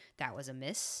that was a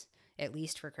miss, at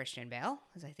least for Christian Bale,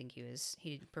 because I think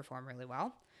he performed really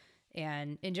well.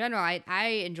 And in general,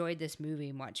 I enjoyed this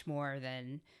movie much more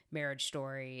than Marriage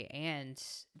Story and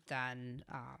than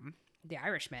The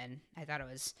Irishman. I thought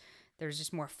there's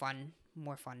just more fun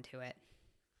to it.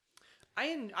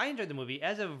 I enjoyed the movie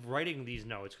as of writing these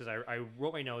notes, because I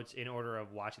wrote my notes in order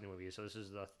of watching the movie. So this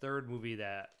is the third movie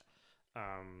that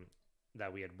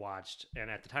we had watched, and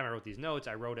at the time I wrote these notes,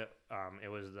 I wrote it. It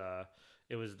was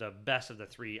the best of the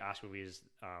three Oscar movies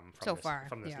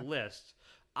from this list.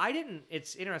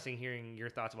 It's interesting hearing your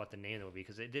thoughts about the name of the movie,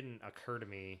 because it didn't occur to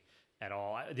me at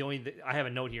all. I have a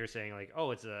note here saying, like,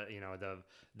 oh, it's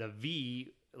the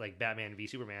V, like Batman v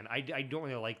Superman. I don't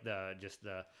really like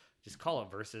just call it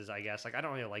versus, I guess. Like, I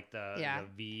don't really like the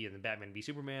V and the Batman v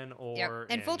Superman.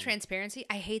 And full transparency,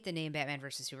 I hate the name Batman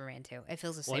versus Superman too. It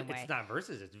feels the same way. It's not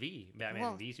versus, it's V.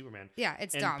 Batman v Superman. Yeah,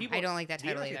 it's dumb. I don't like that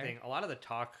title either. A lot of the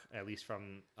talk, at least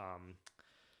from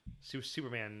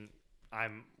Superman,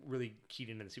 I'm really keyed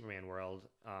into the Superman world.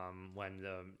 When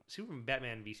the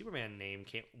Batman v Superman name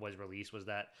was released, was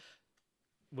that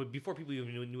before people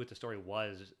even knew what the story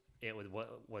was, it was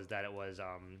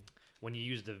when you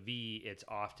use the V, it's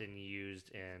often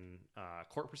used in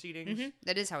court proceedings. Mm-hmm.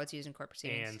 That is how it's used in court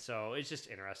proceedings. And so it's just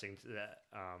interesting that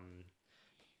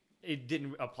it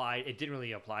didn't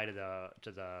really apply to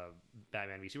the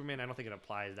Batman v Superman. I don't think it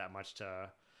applies that much to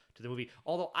the movie.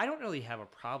 Although I don't really have a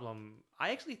problem. I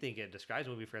actually think it describes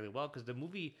the movie fairly well, because the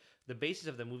basis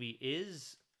of the movie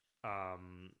is, at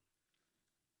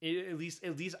least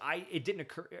it didn't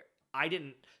occur. I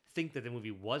didn't think that the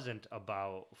movie wasn't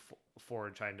about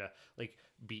Ford trying to, like,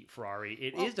 beat Ferrari.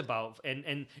 It is about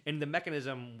and the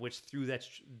mechanism which through that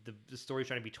the story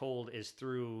trying to be told is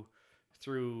through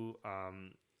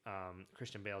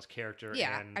Christian Bale's character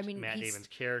and Matt Damon's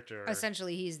character.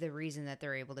 Essentially, he's the reason that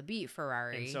they're able to beat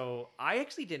Ferrari. And so I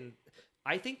actually didn't.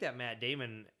 I think that Matt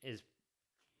Damon is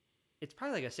it's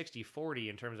probably like a 60-40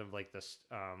 in terms of like this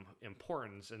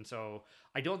importance. And so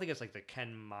I don't think it's like the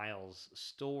Ken Miles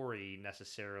story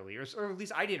necessarily, or at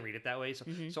least I didn't read it that way. So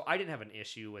so I didn't have an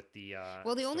issue with the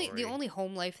Well, the story. only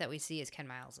home life that we see is Ken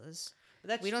Miles's.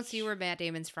 That's We don't see where Matt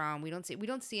Damon's from. We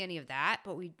don't see any of that,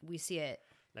 but we see it.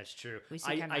 That's true. We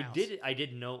see Ken Miles. I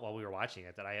did note while we were watching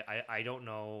it that I don't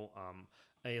know.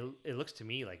 It looks to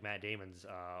me like Matt Damon's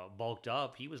bulked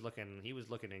up. He was looking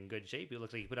in good shape. He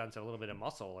looks like he put on a little bit of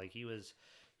muscle. Like he was.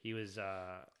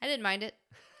 I didn't mind it.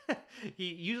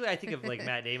 He usually I think of like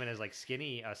Matt Damon as like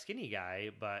a skinny guy,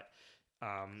 but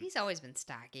He's always been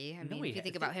stocky. I mean, if you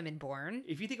think about him in Bourne.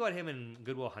 If you think about him in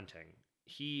Good Will Hunting,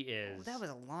 he is. Oh, that was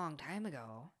a long time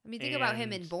ago. I mean, think about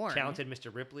him in Bourne. Talented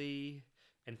Mr. Ripley.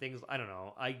 And things, I don't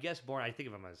know. I guess Bourne, I think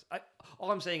of him as. All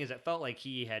I'm saying is it felt like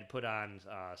he had put on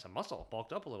some muscle,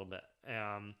 bulked up a little bit.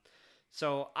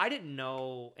 So I didn't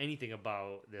know anything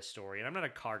about this story, and I'm not a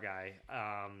car guy.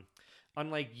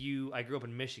 Unlike you, I grew up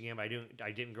in Michigan, but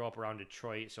I didn't grow up around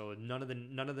Detroit, so none of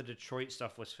the Detroit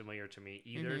stuff was familiar to me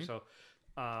either. Mm-hmm. So,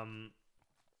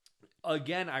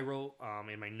 again, I wrote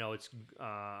in my notes.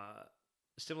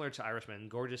 Similar to Irishman,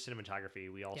 gorgeous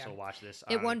cinematography. We also watched this.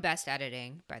 It won Best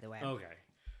Editing, by the way. Okay.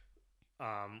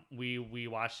 We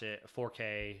watched it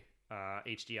 4K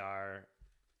HDR,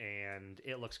 and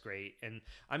it looks great. And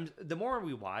the more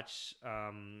we watch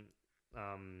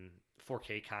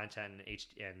 4K content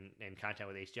and content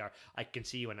with HDR, I can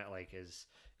see when it like is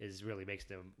really makes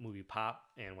the movie pop,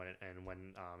 and when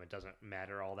it doesn't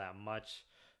matter all that much.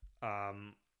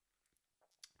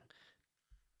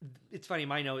 It's funny.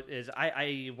 My note is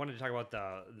I wanted to talk about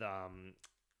the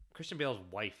Christian Bale's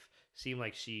wife. Seemed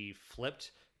like she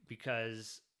flipped,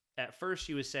 because at first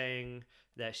she was saying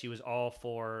that she was all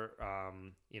for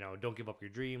don't give up your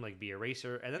dream, like be a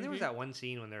racer. And then there was that one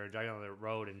scene when they were driving on the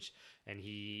road and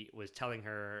he was telling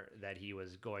her that he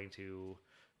was going to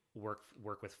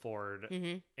work with Ford,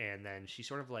 and then she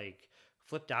sort of like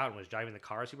flipped out and was driving the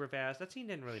car super fast. That scene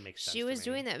didn't really make sense. She was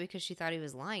doing that because she thought he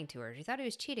was lying to her. She thought he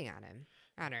was cheating on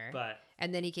her.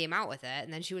 And then he came out with it,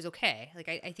 and then she was okay. Like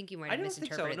I think you might have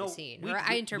misinterpreted the scene.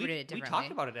 I interpreted it differently. We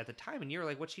talked about it at the time, and you were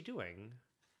like, "What's she doing?"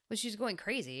 Well, she was going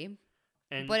crazy.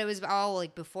 But it was all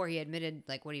like before he admitted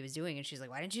like what he was doing, and she's like,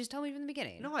 "Why didn't you just tell me from the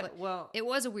beginning?" No, it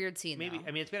was a weird scene. Maybe though.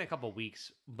 I mean it's been a couple of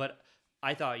weeks, but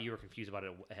I thought you were confused about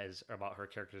it about her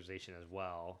characterization as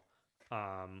well.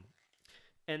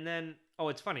 And then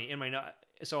it's funny in my note.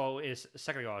 So a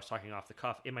second ago I was talking off the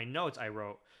cuff. In my notes I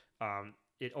wrote,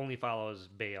 "It only follows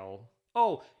Bale."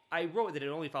 Oh, I wrote that it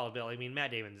only follows Bale. I mean,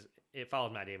 it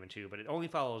follows Matt Damon too, but it only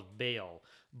follows Bale.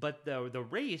 But the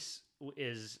race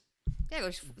is. Yeah,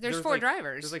 there's four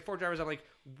drivers. There's like four drivers. I'm like,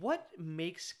 what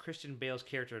makes Christian Bale's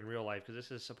character in real life? Because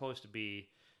this is supposed to be,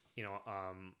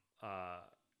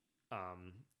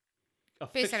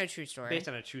 based on a true story. Based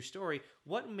on a true story.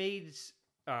 What made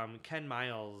Ken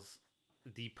Miles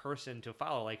the person to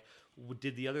follow? Like,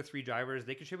 did the other three drivers,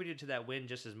 they contributed to that win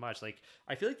just as much? Like,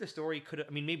 I feel like the story could have,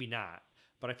 I mean, maybe not,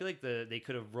 but I feel like they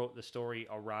could have wrote the story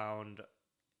around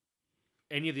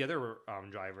any of the other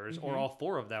drivers or all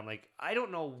four of them. Like, I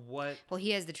don't know what. Well, he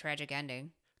has the tragic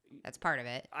ending. That's part of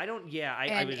it.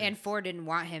 And Ford didn't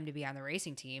want him to be on the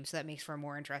racing team, so that makes for a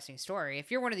more interesting story.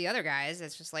 If you're one of the other guys,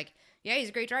 it's just like, yeah, he's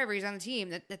a great driver, he's on the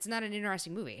team. That's not an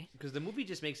interesting movie. Because the movie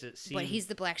just makes it seem. But he's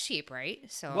the black sheep, right?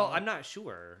 So. Well, I'm not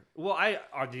sure. Well,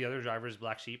 are the other drivers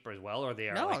black sheep as well, or they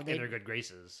are in their good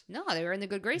graces? No, they were in the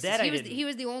good graces. He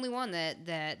was the only one that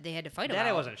they had to fight about. That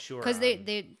I wasn't sure. Because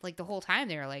they like the whole time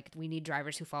they were like, we need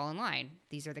drivers who fall in line.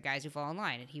 These are the guys who fall in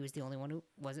line, and he was the only one who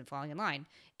wasn't falling in line,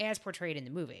 as portrayed in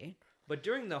the movie. But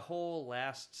during the whole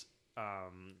last,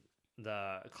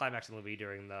 the climax of the movie,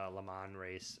 during the Le Mans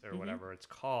race or whatever it's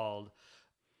called,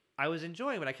 I was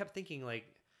enjoying, but I kept thinking like,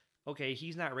 okay,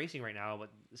 he's not racing right now, but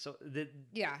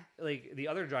like the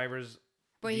other drivers.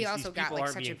 But he also got like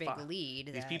such a big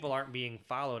lead. These people aren't being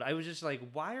followed. I was just like,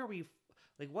 why are we,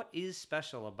 like, what is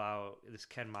special about this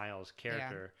Ken Miles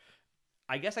character? Yeah.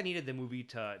 I guess I needed the movie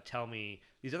to tell me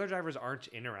these other drivers aren't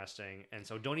interesting, and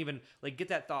so don't even like get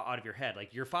that thought out of your head.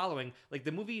 Like, you're following, like,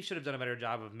 the movie should have done a better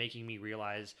job of making me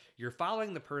realize you're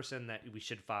following the person that we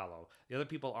should follow. The other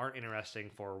people aren't interesting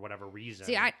for whatever reason.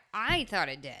 See, I thought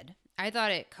it did. I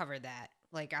thought it covered that.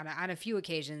 Like on a few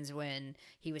occasions when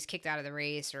he was kicked out of the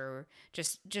race, or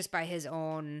just by his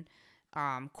own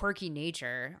quirky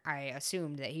nature, I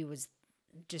assumed that he was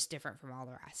just different from all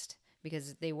the rest.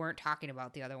 Because they weren't talking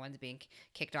about the other ones being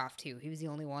kicked off too. He was the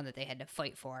only one that they had to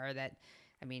fight for.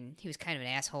 I mean, he was kind of an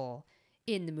asshole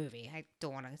in the movie. I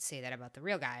don't want to say that about the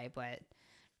real guy, but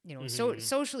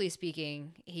socially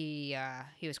speaking, he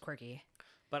was quirky.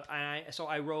 But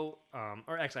I wrote,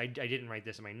 or actually I didn't write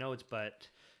this in my notes, but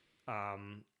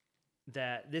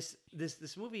that this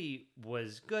movie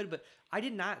was good, but I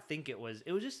did not think it was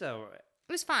just It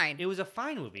was fine. It was a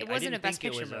fine movie. It wasn't I didn't a Best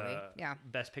think Picture it was movie. a Yeah.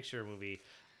 Best Picture movie.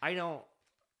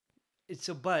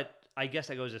 But I guess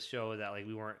that goes to show that like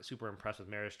we weren't super impressed with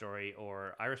Marriage Story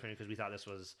or Irishman because we thought this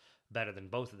was better than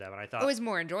both of them, and I thought It was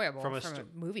more enjoyable from from a a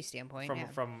movie standpoint. from yeah.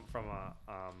 from a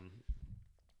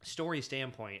story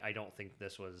standpoint, I don't think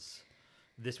this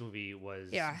movie was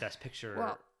Yeah. Best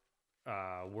Picture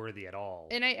Well, worthy at all.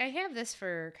 And I have this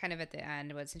for kind of at the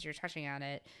end, but since you're touching on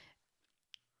it,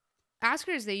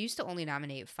 Oscars, they used to only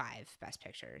nominate 5 Best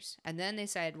Pictures. And then they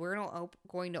said, we're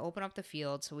going to open up the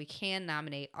field so we can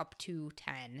nominate up to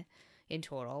 10 in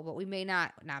total, but we may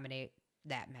not nominate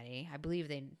that many. I believe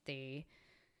they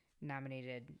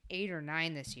nominated 8 or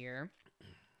 9 this year.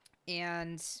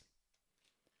 And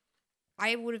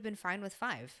I would have been fine with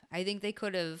 5. I think they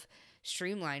could have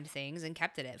streamlined things and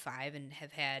kept it at 5 and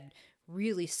have had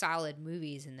really solid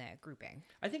movies in that grouping.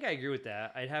 I think I agree with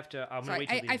that. I'd have to. I'm So gonna wait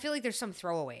till I feel like there's some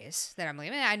throwaways that I'm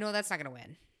like, I know that's not going to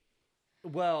win.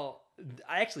 Well,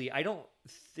 I don't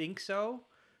think so.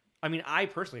 I mean, I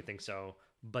personally think so.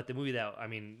 But the movie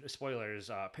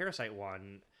spoilers, Parasite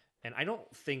won, and I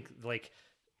don't think like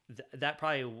that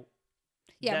probably.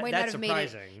 Yeah, it might not have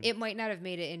surprising. made it. It might not have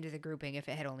made it into the grouping if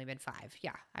it had only been 5.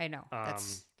 Yeah, I know.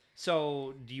 That's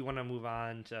So, do you want to move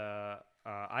on to?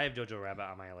 I have Jojo Rabbit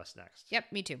on my list next.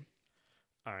 Yep, me too.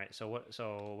 All right. So what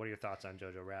are your thoughts on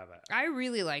Jojo Rabbit? I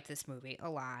really liked this movie a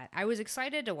lot. I was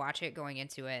excited to watch it going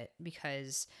into it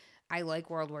because I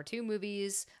like World War II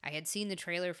movies. I had seen the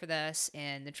trailer for this,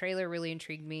 and the trailer really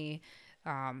intrigued me.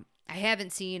 I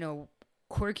haven't seen a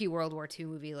quirky World War II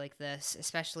movie like this,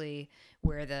 especially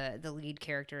where the lead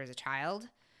character is a child.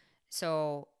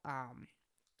 So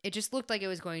it just looked like it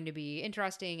was going to be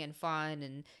interesting and fun,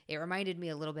 and it reminded me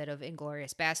a little bit of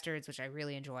Inglourious Basterds, which I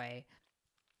really enjoy.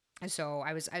 So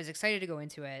I was excited to go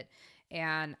into it,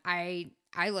 and I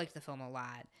liked the film a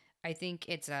lot. I think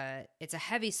it's a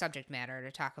heavy subject matter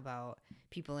to talk about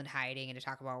people in hiding and to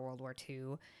talk about World War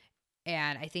II,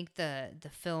 and I think the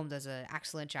film does an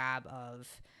excellent job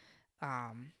of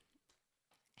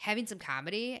having some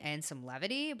comedy and some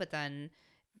levity, but then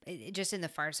just in the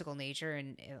farcical nature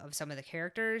and of some of the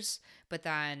characters, but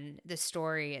then the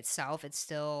story itself, it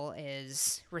still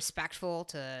is respectful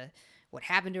to what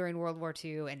happened during World War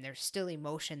II, and there's still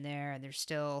emotion there, and there's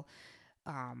still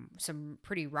some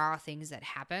pretty raw things that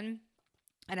happen.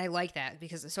 And I like that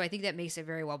so I think that makes it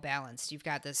very well balanced. You've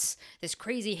got this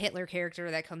crazy Hitler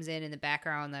character that comes in the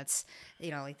background that's,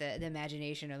 like the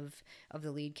imagination of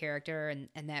the lead character,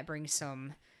 and that brings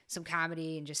some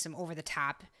comedy and just some over the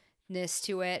topness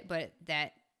to it, but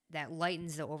that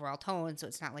lightens the overall tone, so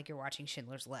it's not like you're watching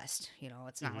Schindler's List.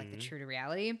 It's not like the true to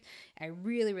reality. I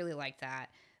really, really liked that.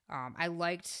 I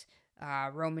liked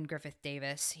Roman Griffith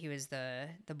Davis. He was the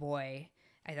boy.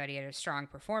 I thought he had a strong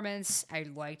performance. I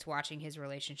liked watching his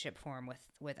relationship form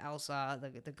with Elsa,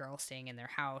 the girl staying in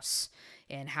their house,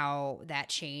 and how that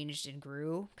changed and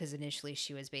grew, because initially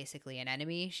she was basically an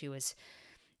enemy. She was,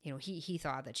 he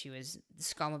thought that she was the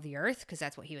scum of the earth because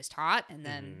that's what he was taught, and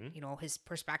then, his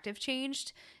perspective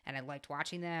changed, and I liked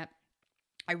watching that.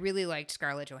 I really liked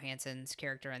Scarlett Johansson's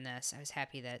character in this. I was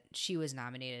happy that she was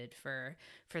nominated for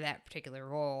that particular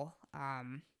role.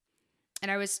 And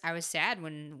I was sad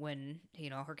when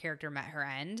her character met her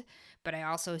end, but I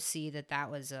also see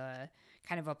that was a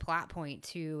kind of a plot point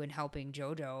too in helping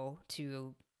Jojo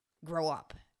to grow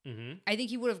up. Mm-hmm. I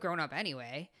think he would have grown up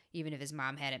anyway, even if his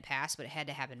mom hadn't passed, but it had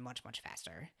to happen much, much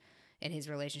faster. And his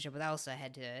relationship with Elsa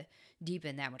had to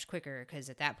deepen that much quicker because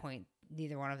at that point,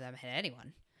 neither one of them had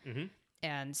anyone. Mm-hmm.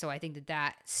 And so I think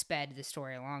that sped the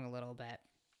story along a little bit.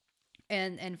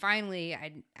 And finally,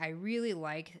 I really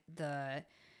like the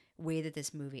way that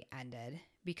this movie ended,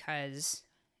 because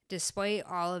despite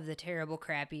all of the terrible,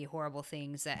 crappy, horrible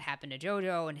things that happened to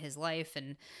Jojo and his life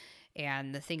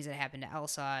and the things that happened to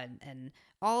Elsa and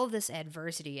all of this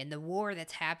adversity and the war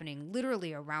that's happening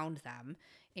literally around them,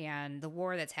 and the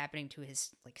war that's happening to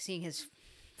seeing his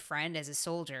friend as a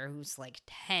soldier who's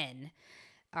 10,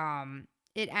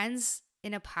 it ends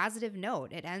in a positive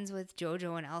note. It ends with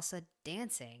Jojo and Elsa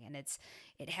dancing, and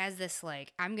it has this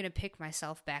I'm gonna pick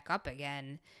myself back up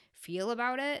again feel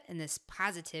about it, and this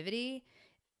positivity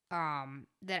that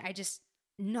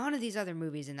none of these other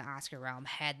movies in the Oscar realm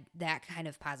had that kind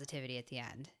of positivity at the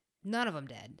end. None of them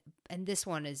did, and this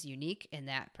one is unique in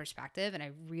that perspective, and I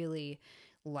really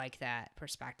like that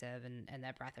perspective and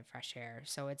that breath of fresh air.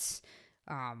 So it's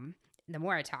the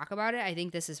more I talk about it, I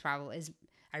think this is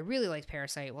I really liked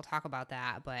Parasite. We'll talk about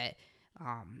that, but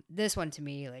This one to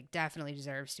me, like, definitely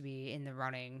deserves to be in the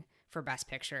running for Best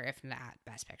Picture, if not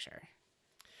Best Picture.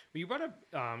 Well, you brought up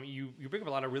you bring up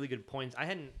a lot of really good points. I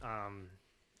hadn't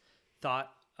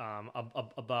thought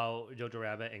about Jojo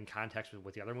Rabbit in context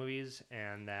with the other movies,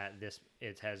 and that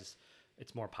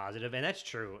it's more positive, and that's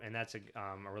true, and that's a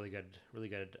really good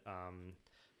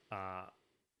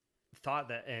thought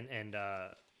that and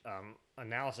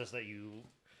analysis that you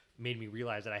made me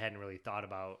realize that I hadn't really thought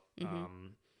about.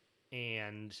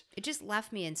 And it just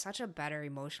left me in such a better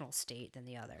emotional state than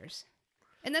the others.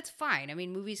 And that's fine. I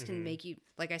mean, movies can make you,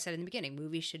 like I said in the beginning,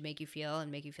 movies should make you feel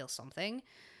and make you feel something.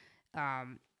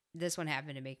 This one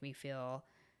happened to make me feel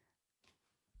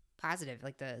positive.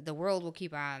 Like the world will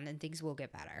keep on and things will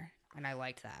get better. And I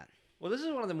liked that. Well, this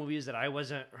is one of the movies that I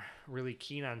wasn't really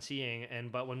keen on seeing,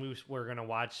 but when we were going to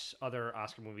watch other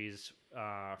Oscar movies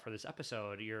for this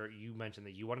episode, you mentioned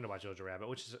that you wanted to watch Jojo Rabbit,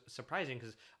 which is surprising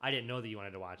because I didn't know that you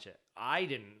wanted to watch it.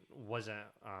 It wasn't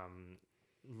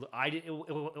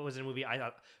a movie. I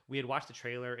thought we had watched the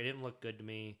trailer. It didn't look good to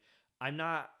me.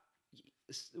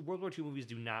 World War II movies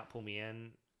do not pull me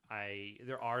in.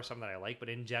 There are some that I like, but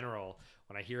in general,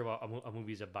 when I hear about a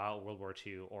movies about World War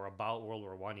II or about World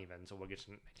War I even, so we'll get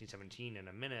to 1917 in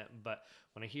a minute, but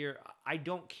when I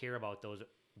don't care about those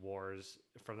wars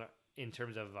in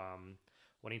terms of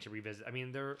wanting to revisit. I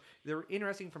mean, they're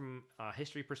interesting from a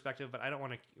history perspective, but I don't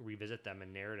want to revisit them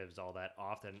in narratives all that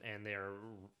often, and there's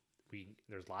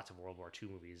lots of World War II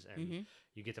movies, and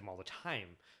you get them all the time,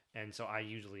 and so I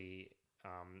usually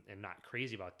am not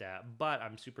crazy about that, but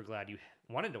I'm super glad you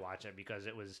wanted to watch it because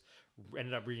it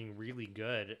ended up being really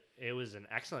good. It was an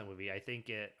excellent movie. I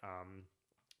think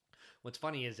what's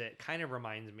funny is it kind of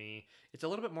reminds me, it's a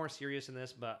little bit more serious in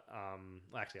this, but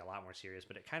actually a lot more serious,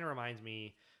 but it kind of reminds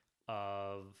me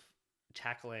of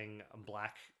tackling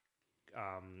black,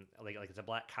 like it's a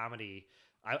black comedy.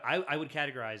 I would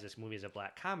categorize this movie as a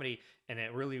black comedy, and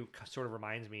it really sort of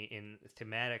reminds me in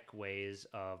thematic ways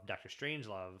of Dr.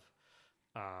 Strangelove.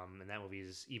 And that movie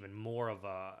is even more of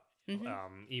a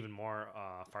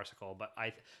farcical. But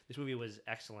this movie was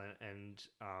excellent, and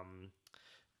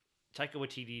Taika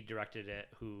Waititi directed it,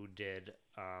 who did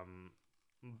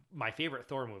my favorite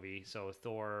Thor movie. So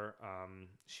Thor,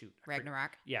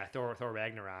 Ragnarok. Thor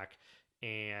Ragnarok.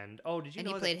 And did you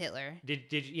know he played Hitler?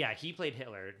 He played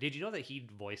Hitler. Did you know that he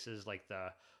voices like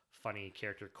the funny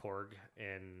character Korg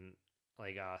in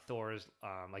like Thor's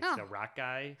the rock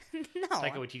guy? No.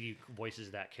 Taika Waititi voices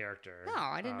that character. No,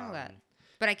 I didn't know that.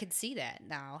 But I could see that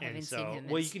now, having seen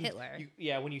him as Hitler.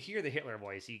 When you hear the Hitler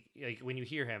voice, when you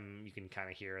hear him, you can kind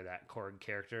of hear that Korg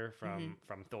character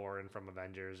from Thor and from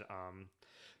Avengers.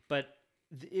 But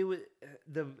it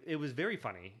was very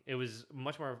funny. It was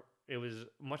much more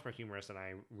humorous than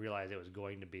I realized it was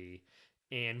going to be.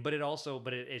 But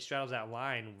it straddles that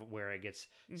line where it gets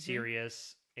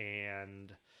serious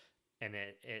and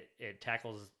it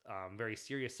tackles very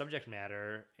serious subject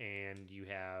matter, and you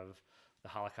have the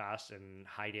Holocaust and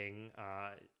hiding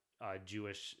a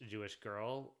Jewish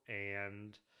girl.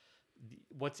 And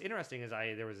what's interesting is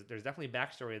there's definitely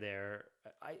backstory there.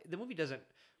 The movie doesn't.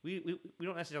 We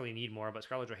don't necessarily need more, but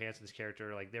Scarlett Johansson's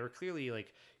character, like, they were clearly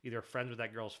like either friends with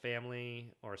that girl's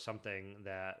family or something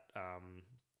that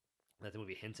the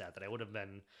movie hints at that I would have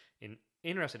been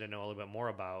interested to know a little bit more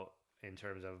about. In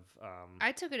terms of,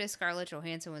 I took it as Scarlett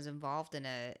Johansson was involved in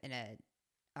a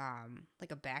like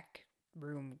a back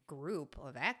room group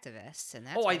of activists, and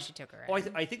that's why she took her.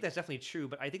 I think that's definitely true,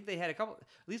 but I think they had a couple. At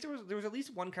least there was at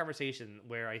least one conversation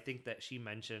where I think that she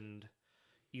mentioned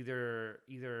either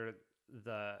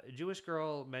the Jewish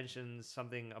girl mentions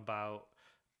something about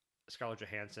Scarlett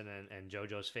Johansson and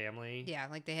JoJo's family. Yeah,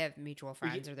 like they have mutual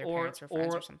friends, or their parents were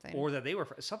friends, or something, or that they were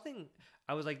something.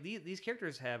 I was like, these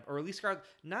characters have, or at least Scarlett,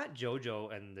 not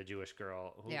JoJo and the Jewish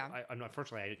girl. Who, yeah.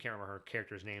 Unfortunately, I can't remember her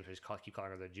character's name, so I just keep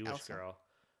calling her the Jewish Elsa. girl.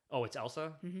 Oh, it's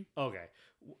Elsa? Mm-hmm. Okay.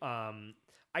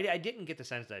 I didn't get the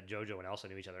sense that JoJo and Elsa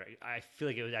knew each other. I feel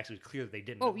like it was actually clear that they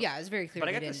didn't. Oh, yeah, it was very clear. But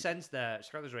I got the sense that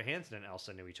Scarlett Johansson and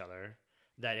Elsa knew each other.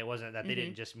 That it wasn't that they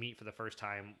didn't just meet for the first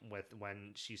time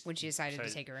when she decided to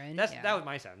take her in. That was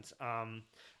my sense.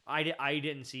 I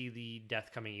didn't see the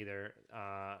death coming either,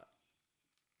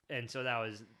 and so that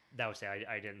was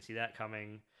I didn't see that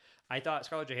coming. I thought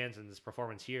Scarlett Johansson's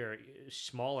performance here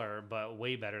smaller but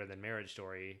way better than Marriage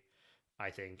Story. I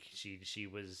think she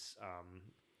was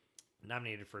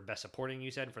nominated for Best Supporting, you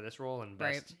said, for this role, and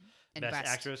Best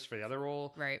Actress for the other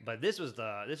role. Right. But this was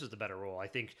the better role. I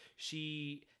think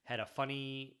she had a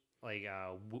funny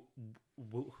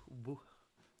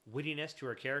wittiness to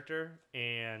her character,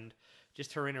 and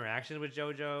just her interaction with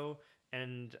JoJo,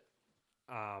 and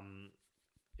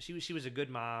she was a good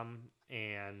mom,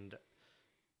 and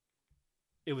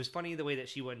it was funny the way that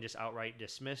she wouldn't just outright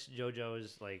dismiss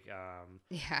JoJo's like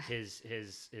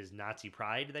his Nazi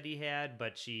pride that he had,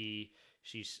 but she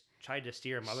tried to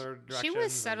steer him other directions. She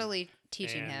was subtly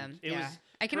teaching him.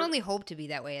 I can only hope to be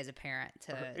that way as a parent.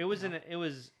 It was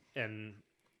an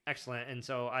excellent, and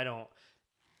so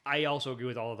I also agree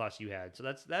with all the thoughts you had.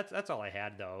 So that's all I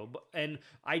had though, and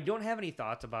I don't have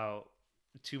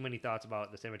too many thoughts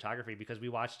about the cinematography because we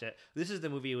watched it. This is the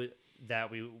movie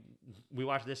that we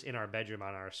watched this in our bedroom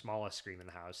on our smallest screen in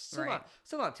the house.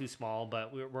 Still not too small,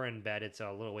 but we're in bed. It's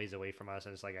a little ways away from us,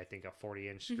 and it's like I think a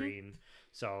 40-inch screen.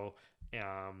 So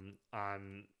not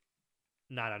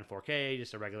on 4K,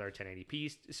 just a regular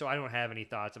 1080p. So I don't have any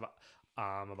thoughts about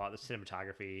the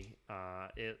cinematography.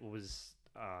 It was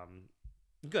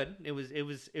good.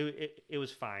 It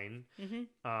was fine.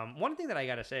 One thing that I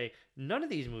gotta say, none of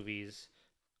these movies,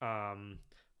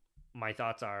 my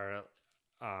thoughts are,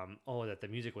 that the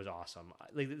music was awesome.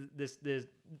 Like this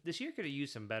year could have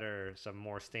used some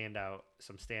more standout.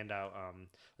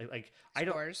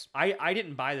 Scores. I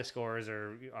didn't buy the scores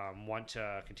or want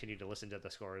to continue to listen to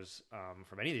the scores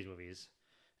from any of these movies,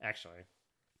 actually.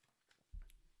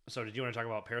 So did you want to talk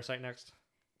about Parasite next?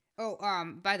 Oh,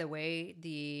 by the way,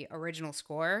 the original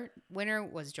score winner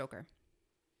was Joker.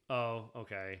 Oh,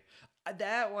 okay.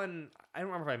 That one, I don't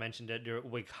remember if I mentioned it,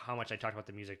 like how much I talked about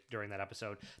the music during that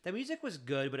episode. The music was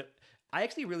good, but I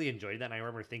actually really enjoyed that. And I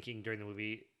remember thinking during the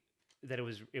movie that it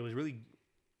was really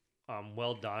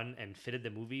well done and fitted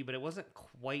the movie, but it wasn't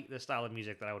quite the style of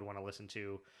music that I would want to listen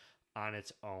to on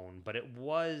its own. But it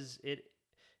was a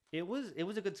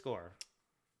good score.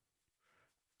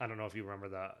 I don't know if you remember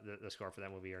the score for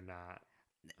that movie or not.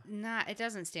 It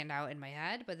doesn't stand out in my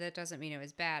head, but that doesn't mean it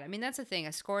was bad. I mean, that's the thing.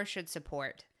 A score should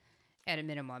support at a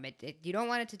minimum. You don't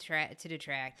want it to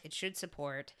detract. It should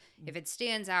support. If it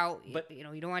stands out, but you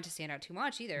don't want it to stand out too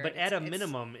much either. But at a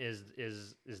minimum is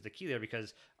the key there,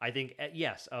 because I think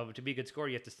to be a good score,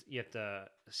 you have to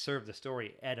serve the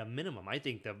story at a minimum. I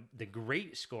think the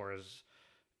great scores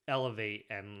elevate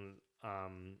and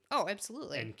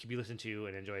absolutely, and can be listened to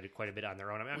and enjoyed quite a bit on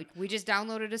their own. I mean, we just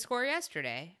downloaded a score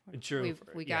yesterday. True.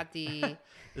 We got the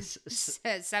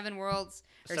 7 worlds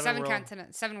or 7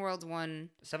 continents, 7 worlds, 1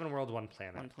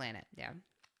 planet. 1 planet. Yeah.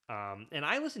 And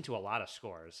I listened to a lot of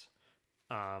scores,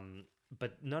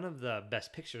 but none of the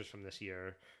best pictures from this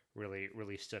year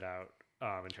really stood out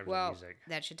in terms of music.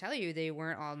 That should tell you they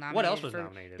weren't all nominated. What else was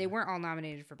nominated? They weren't all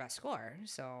nominated for best score.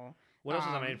 So what else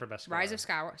was nominated for best score? Rise of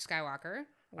Skywalker.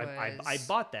 I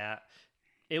bought that.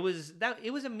 It was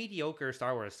a mediocre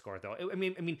Star Wars score though. A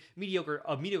mediocre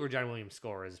John Williams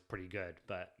score is pretty good,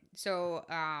 but so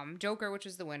Joker, which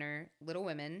was the winner, Little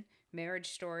Women,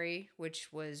 Marriage Story,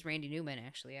 which was Randy Newman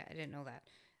actually. I didn't know that.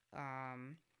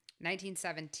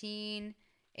 1917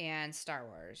 and Star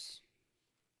Wars.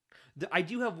 I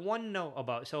do have one note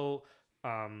about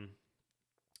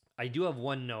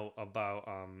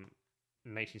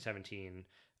 1917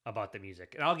 about the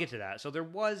music, and I'll get to that. So there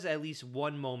was at least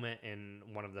one moment in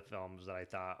one of the films that I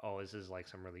thought, oh, this is like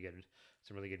some really good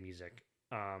music.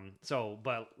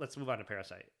 But let's move on to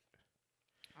Parasite.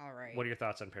 All right. What are your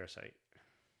thoughts on Parasite?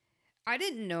 I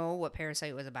didn't know what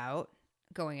Parasite was about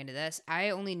going into this.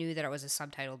 I only knew that it was a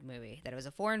subtitled movie, that it was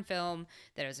a foreign film,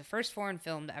 that it was the first foreign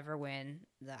film to ever win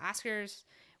the Oscars.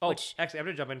 Actually, I'm going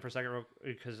to jump in for a second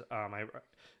because I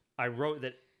wrote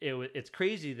that it's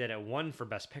crazy that it won for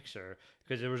Best Picture,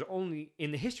 because there was only,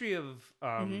 in the history of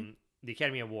the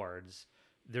Academy Awards,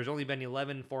 there's only been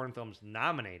 11 foreign films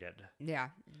nominated. Yeah.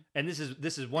 And this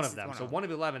is one of them. So one of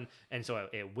 11, and so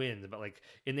it wins. But like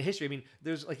in the history, I mean,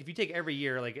 there's like, if you take every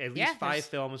year, like at least 5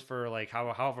 films for like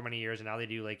however many years, and now they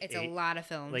do like it's 8. A lot of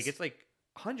films. Like it's like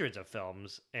hundreds of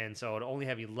films, and so to only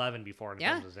have 11 be foreign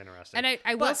films is interesting. And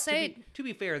I will say, to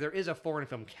be fair, there is a foreign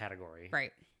film category.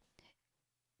 Right.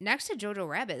 Next to Jojo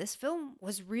Rabbit, this film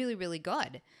was really, really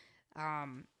good. I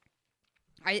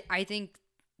think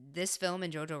this film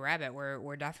and Jojo Rabbit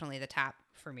were definitely the top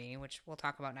for me, which we'll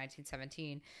talk about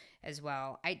 1917 as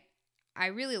well. I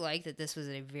really like that this was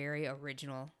a very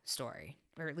original story,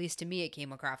 or at least to me it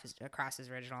came across as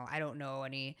original. I don't know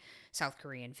any South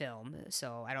Korean film,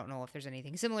 so I don't know if there's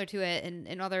anything similar to it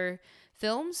in other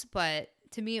films, but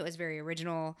to me it was very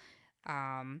original.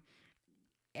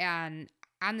 And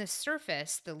on the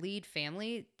surface, the lead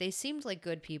family, they seemed like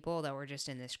good people that were just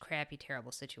in this crappy,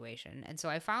 terrible situation. And so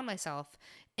I found myself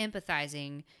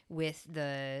empathizing with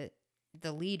the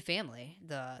lead family,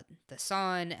 the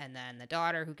son and then the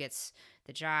daughter who gets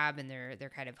the job, and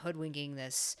they're kind of hoodwinking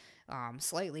this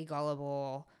slightly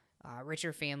gullible,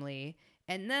 richer family.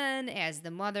 And then as the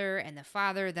mother and the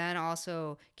father then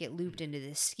also get looped into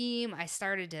this scheme, I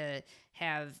started to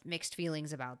have mixed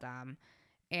feelings about them.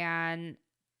 And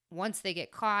once they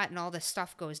get caught and all this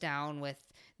stuff goes down with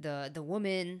the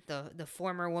woman, the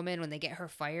former woman, when they get her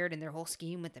fired and their whole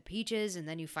scheme with the peaches, and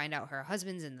then you find out her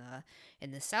husband's in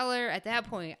the cellar. At that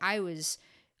point, I was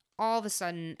all of a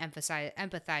sudden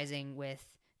empathizing with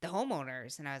the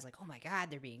homeowners, and I was like, oh my God,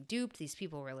 they're being duped. These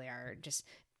people really are just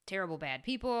terrible, bad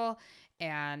people.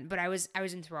 But I was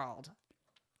enthralled.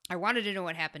 I wanted to know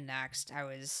what happened next.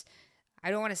 I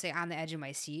don't want to say on the edge of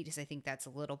my seat, because I think that's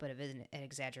a little bit of an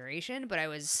exaggeration, but I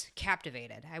was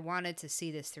captivated. I wanted to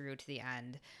see this through to the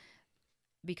end,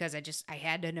 because I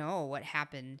had to know what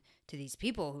happened to these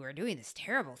people who are doing this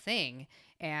terrible thing.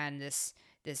 And this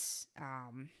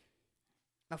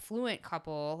affluent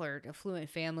couple or affluent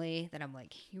family that I'm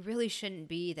like, you really shouldn't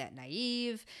be that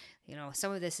naive. You know,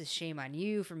 some of this is shame on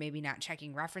you for maybe not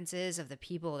checking references of the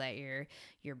people that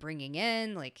you're bringing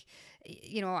in. Like,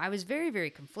 you know, I was very, very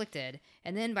conflicted.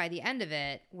 And then by the end of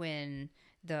it, when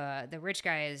the rich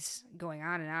guy is going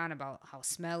on and on about how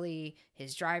smelly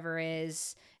his driver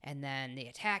is, and then the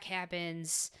attack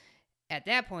happens, at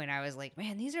that point I was like,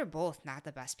 man, these are both not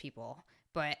the best people.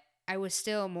 But I was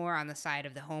still more on the side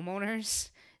of the homeowners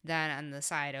than on the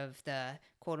side of the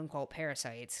quote unquote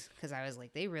parasites, because I was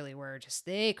like, they really were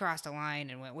they crossed a line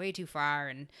and went way too far.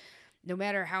 And no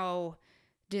matter how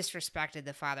disrespected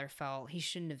the father felt, he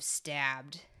shouldn't have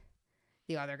stabbed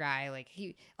the other guy. Like,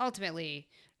 he ultimately,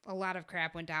 a lot of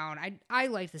crap went down. I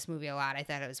liked this movie a lot. I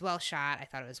thought it was well shot. I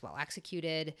thought it was well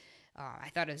executed. I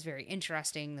thought it was very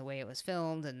interesting the way it was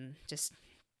filmed, and just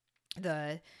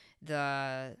the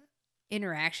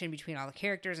interaction between all the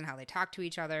characters and how they talk to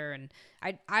each other. And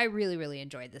I really, really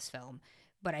enjoyed this film.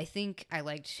 But I think I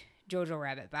liked Jojo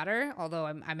Rabbit better, although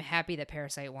I'm happy that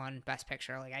Parasite won Best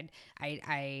Picture. Like,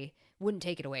 I wouldn't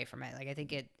take it away from it. Like, I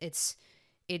think it's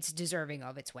deserving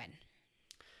of its win.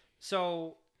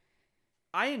 So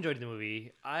I enjoyed the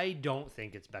movie. I don't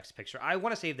think it's Best Picture. I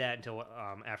want to save that until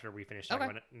after we finish talking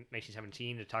about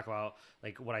 1917 to talk about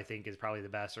like what I think is probably the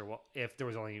best, or what, if there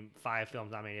was only 5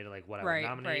 films nominated, like what I would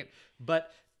nominate. Right.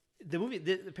 But the movie,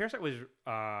 the Parasite, was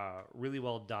really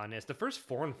well done. It's the first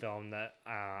foreign film that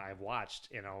I've watched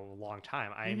in a long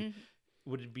time. I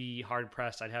would be hard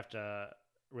pressed. I'd have to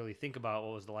really think about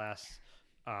what was the last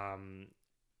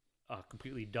a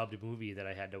completely dubbed movie that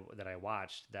I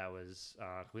watched that was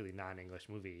a completely non-English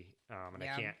movie, and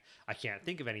I can't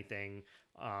think of anything.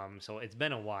 So it's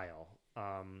been a while,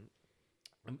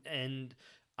 and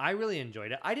I really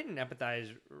enjoyed it. I didn't empathize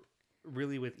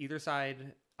really with either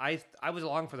side. I was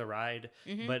along for the ride,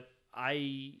 but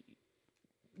I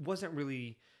wasn't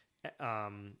really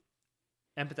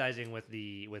empathizing with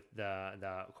the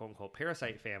quote unquote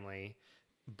parasite family,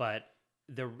 but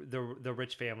the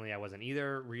rich family I wasn't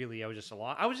either. Really, I was just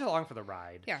along for the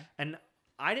ride. Yeah. And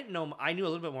I didn't know. I knew a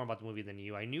little bit more about the movie than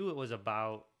you. I knew it was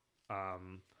about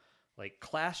like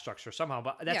class structure somehow,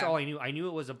 but that's all I knew. I knew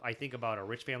it was I think about a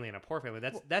rich family and a poor family.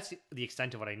 That's the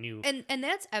extent of what I knew. And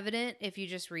that's evident if you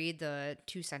just read the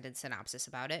 2-sentence synopsis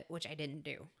about it, which I didn't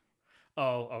do.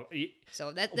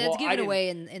 So that's given away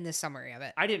in the summary of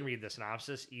it. I didn't read the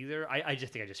synopsis either. I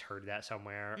just think I just heard that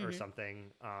somewhere or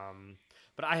something.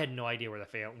 But I had no idea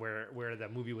where the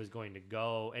movie was going to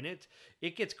go, and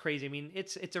it gets crazy. I mean,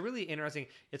 it's a really interesting.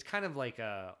 It's kind of like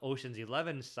a Ocean's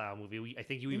 11 style movie. I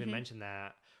think you even mentioned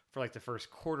that for like the first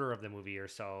quarter of the movie or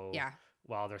so. Yeah.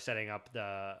 While they're setting up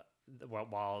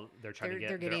while they're trying to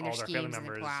get all their family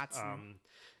members.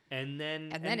 And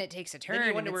then it takes a turn.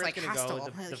 You wonder where it's going to go.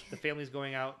 The family's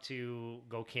going out to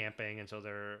go camping, and so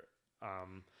they're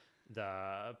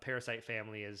the parasite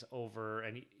family is over,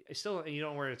 and you don't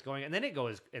know where it's going. And then it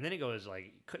goes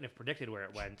like couldn't have predicted where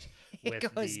it went. It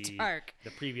with goes dark.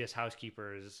 The previous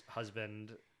housekeeper's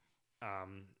husband,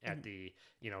 at the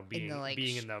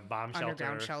being in the bomb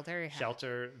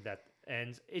shelter that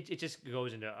ends. It just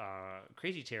goes into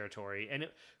crazy territory,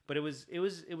 but it was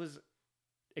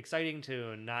exciting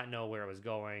to not know where it was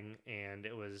going, and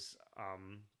it was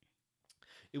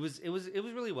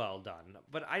really well done.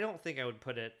 But I don't think I would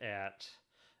put it at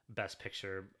Best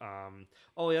Picture. The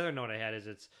other note I had is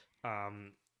it's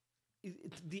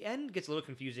the end gets a little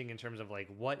confusing in terms of like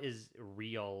what is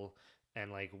real and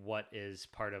like what is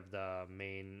part of the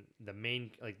main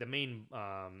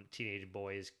teenage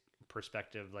boy's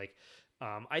perspective. Like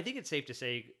I think it's safe to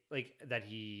say like that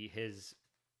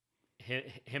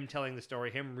him telling the story,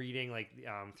 him reading like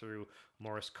through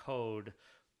Morse code.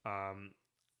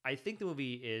 I think the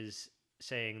movie is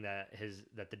saying that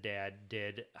the dad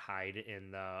did hide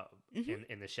in the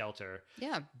in the shelter.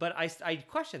 Yeah. But I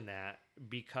question that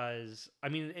because I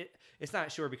mean it's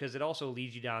not sure, because it also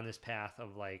leads you down this path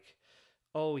of like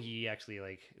oh, he actually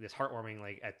like this heartwarming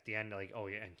like at the end like, oh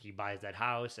yeah, and he buys that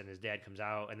house and his dad comes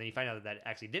out, and then you find out that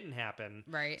actually didn't happen.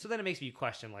 Right. So then it makes me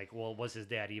question like, well, was his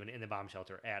dad even in the bomb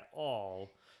shelter at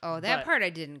all? Oh, that part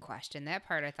I didn't question. That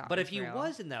part I thought. But was if he real.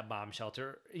 was in that bomb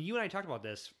shelter, you and I talked about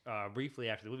this briefly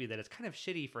after the movie, that it's kind of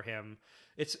shitty for him.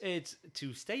 It's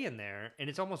to stay in there, and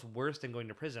it's almost worse than going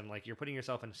to prison. Like you're putting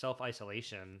yourself in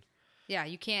self-isolation. Yeah,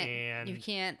 you can't. You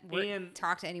can't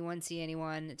talk to anyone, see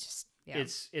anyone. It's just. Yeah.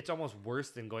 It's almost worse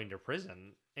than going to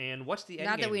prison. And what's the end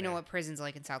Not game that we there? know what prison's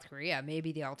like in South Korea.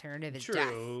 Maybe the alternative is True.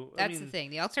 death. That's the thing.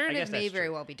 The I alternative guess may that's very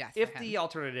true. well be death. If for him. the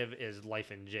alternative is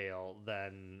life in jail,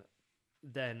 then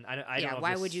I don't know.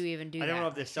 Why would you even do that? I don't know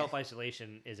if this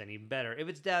self-isolation is any better. If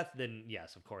it's death, then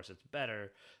yes, of course it's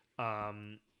better.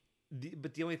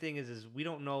 But the only thing is we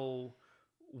don't know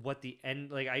what the end.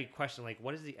 Like I question, like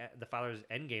what is the father's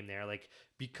end game there? Like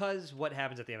because what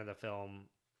happens at the end of the film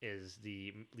is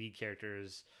the lead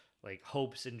character's like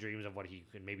hopes and dreams of what he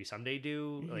could maybe someday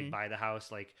do, like buy the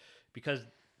house, like because.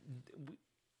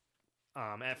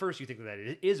 At first you think that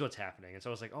it is what's happening, and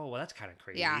so it's like, oh well, that's kind of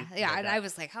crazy. Yeah, and I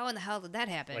was like, how in the hell did that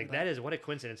happen? Like that is what a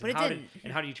coincidence. But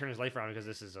and how do you turn his life around? Because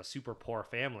this is a super poor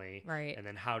family, right? And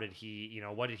then how did he,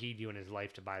 what did he do in his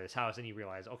life to buy this house? And you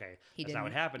realize, okay, that's not what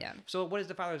didn't- happened. yeah. So what is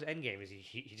the father's end game? Is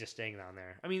he just staying down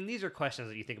there? I mean, these are questions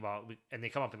that you think about, and they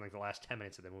come up in like the last 10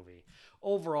 minutes of the movie.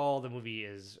 Overall, the movie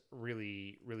is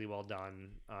really, really well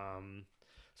done.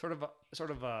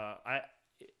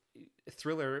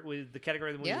 Thriller. With the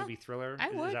category of the movie would be thriller. I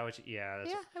would. Is that what that's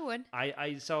I would.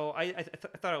 I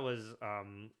thought it was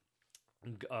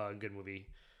a good movie.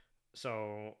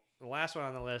 So the last one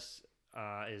on the list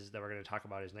is that we're going to talk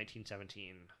about is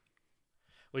 1917,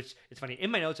 which it's funny.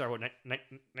 In my notes are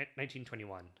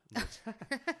 1921.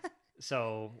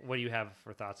 So what do you have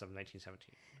for thoughts of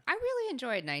 1917? I really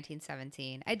enjoyed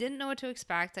 1917. I didn't know what to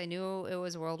expect. I knew it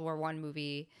was a World War I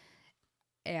movie.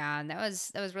 And that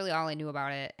was really all I knew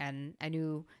about it. And I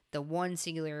knew the one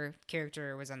singular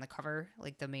character was on the cover,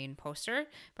 like the main poster.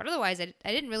 But otherwise, I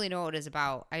didn't really know what it was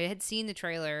about. I had seen the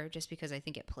trailer just because I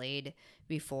think it played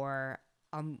before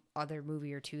other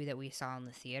movie or two that we saw in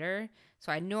the theater.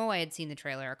 So I know I had seen the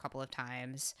trailer a couple of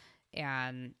times.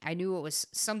 And I knew it was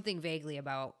something vaguely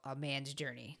about a man's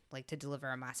journey, like to deliver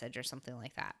a message or something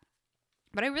like that.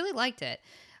 But I really liked it.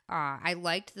 I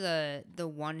liked the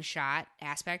one shot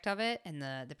aspect of it and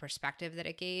the perspective that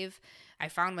it gave. I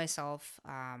found myself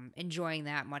enjoying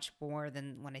that much more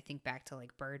than when I think back to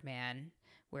like Birdman,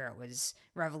 where it was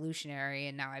revolutionary,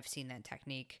 and now I've seen that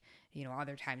technique,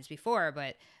 other times before.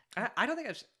 But I don't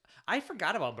think I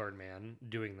forgot about Birdman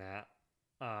doing that,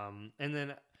 and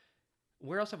then.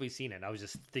 Where else have we seen it? I was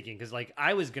just thinking because, like,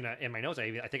 I was gonna in my notes.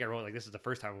 I think I wrote like this is the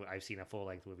first time I've seen a full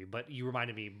length movie. But you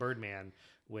reminded me Birdman,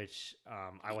 which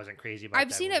I wasn't crazy about.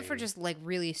 I've seen it for just like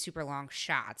really super long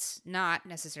shots, not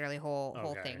necessarily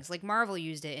whole things. Like Marvel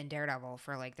used it in Daredevil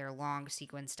for like their long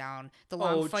sequence down the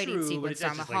long fighting sequence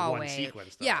down the hallway. One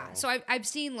sequence, yeah, so I've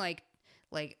seen like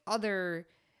other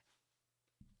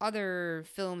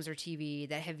films or TV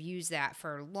that have used that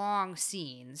for long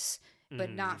scenes. But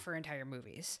not for entire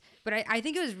movies. But I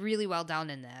think it was really well done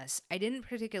in this. I didn't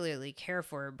particularly care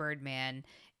for Birdman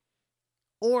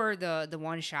or the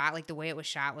one shot, like the way it was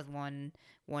shot with one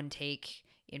take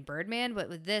in Birdman. But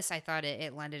with this, I thought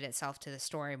it lended itself to the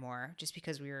story more, just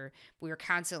because we were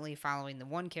constantly following the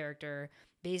one character,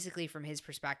 basically from his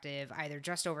perspective, either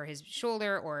just over his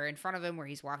shoulder or in front of him where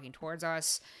he's walking towards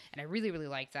us. And I really, really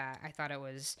liked that. I thought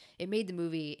it made the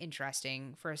movie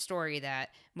interesting for a story that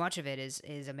much of it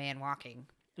is a man walking.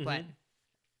 Mm-hmm. But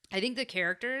I think the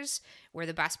characters were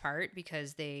the best part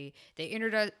because they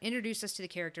introduced us to the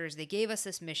characters. They gave us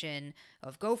this mission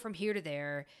of go from here to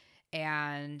there.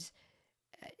 And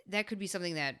that could be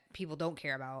something that people don't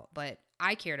care about, but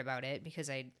I cared about it because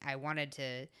I wanted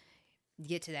to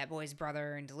get to that boy's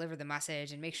brother and deliver the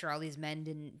message and make sure all these men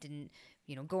didn't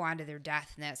go on to their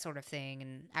death and that sort of thing.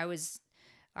 And I was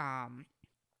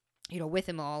with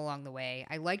him all along the way.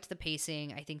 I liked the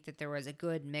pacing. I think that there was a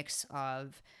good mix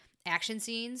of action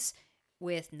scenes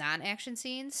with non-action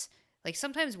scenes. Like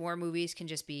sometimes war movies can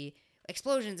just be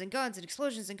explosions and guns,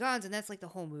 and that's like the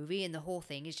whole movie, and the whole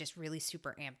thing is just really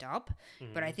super amped up.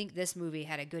 Mm-hmm. But I think this movie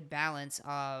had a good balance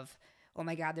of, oh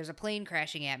my God, there's a plane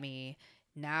crashing at me.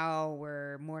 Now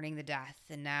we're mourning the death,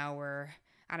 and now we're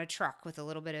on a truck with a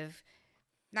little bit of,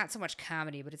 not so much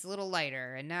comedy, but it's a little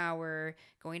lighter, and now we're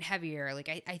going heavier.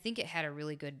 Like, I think it had a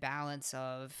really good balance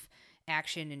of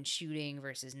action and shooting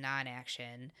versus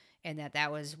non-action, and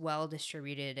that was well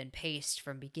distributed and paced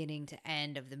from beginning to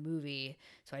end of the movie,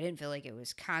 so I didn't feel like it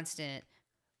was constant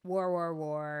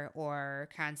war or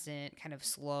constant kind of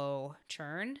slow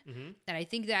churn. And I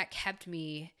think that kept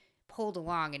me pulled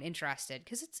along and interested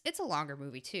because it's a longer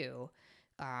movie too.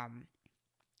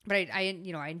 But I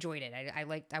enjoyed it.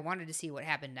 I wanted to see what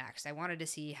happened next. I wanted to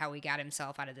see how he got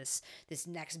himself out of this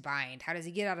next bind. How does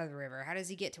he get out of the river? How does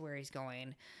he get to where he's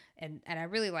going? And I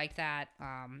really liked that.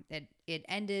 It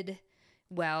ended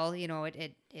well.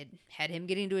 It had him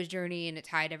getting to his journey, and it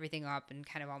tied everything up and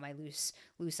kind of all my loose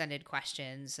ended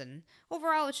questions. And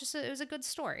overall, it was a good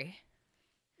story.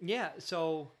 Yeah.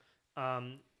 So,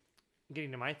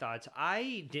 getting to my thoughts,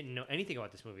 I didn't know anything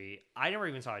about this movie. I never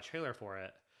even saw a trailer for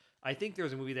it. I think there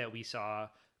was a movie that we saw,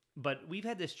 but we've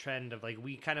had this trend of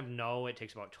we kind of know it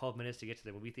takes about 12 minutes to get to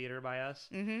the movie theater by us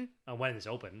when it's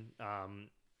open.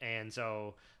 And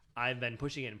so I've been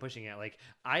pushing it.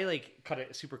 I cut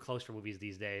it super close for movies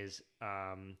these days,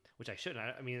 which I shouldn't.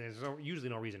 I mean, there's usually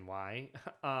no reason why.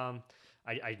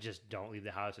 I just don't leave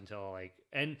the house until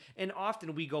and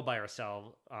often we go by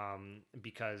ourselves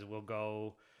because we'll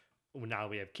go. Now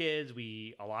we have kids,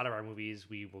 a lot of our movies,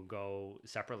 we will go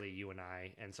separately, you and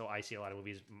I. And so I see a lot of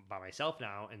movies by myself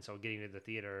now. And so getting to the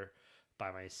theater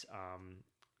by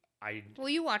Well,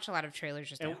 you watch a lot of trailers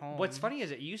just at home. What's funny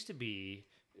is it used to be,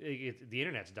 the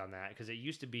internet's done that, because it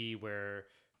used to be where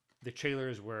the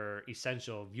trailers were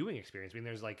essential viewing experience. I mean,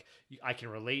 there's I can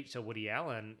relate to Woody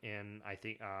Allen in, I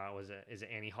think, is it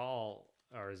Annie Hall?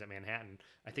 Or is it Manhattan?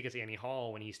 I think it's Annie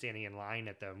Hall when he's standing in line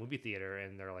at the movie theater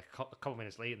and they're a couple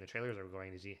minutes late and the trailers are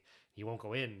going. He won't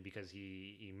go in because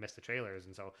he missed the trailers,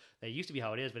 and so that used to be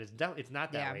how it is, but it's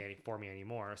not that way for me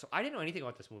anymore. So I didn't know anything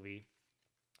about this movie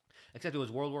except it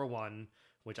was World War I,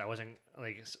 which I wasn't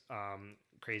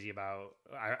crazy about.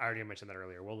 I already mentioned that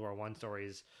earlier. World War I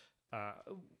stories,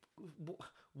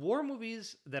 war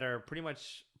movies that are pretty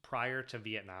much prior to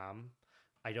Vietnam.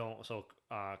 I don't,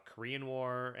 Korean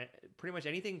War, pretty much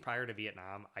anything prior to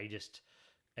Vietnam, I just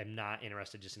am not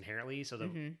interested just inherently. So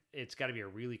it's got to be a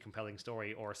really compelling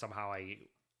story, or somehow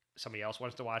somebody else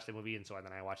wants to watch the movie, and so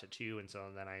then I watch it too, and so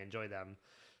then I enjoy them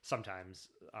sometimes.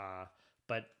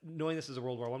 But knowing this is a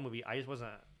World War I movie, I just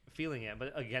wasn't feeling it.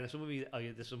 But again, this was a movie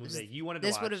that you wanted to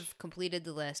watch. This would have completed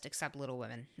the list, except Little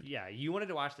Women. Yeah, you wanted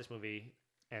to watch this movie.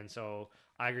 And so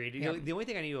I agreed. Yep. The only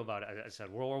thing I knew about it, I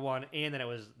said World War I, and then it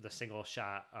was the single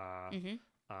shot,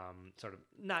 sort of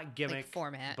not gimmick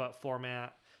format, but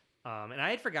format. And I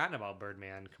had forgotten about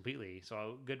Birdman completely.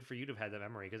 So good for you to have had that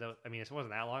memory, because it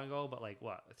wasn't that long ago, but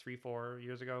 3-4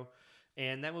 years ago.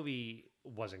 And that movie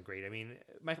wasn't great. I mean,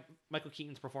 Michael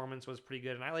Keaton's performance was pretty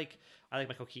good, and I like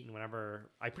Michael Keaton whenever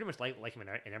I pretty much like him in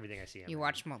everything I see him. You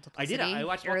watched Multiplicity? I did. I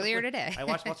watched earlier today. I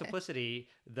watched Multiplicity.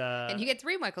 And you get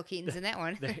 3 Michael Keatons in that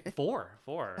one. Four.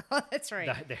 Oh, that's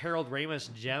right. The Harold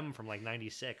Ramis gem from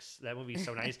 '96. That movie's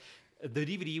so nice. The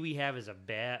DVD we have is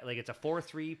it's a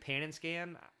 4:3 pan and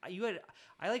scan.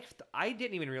 I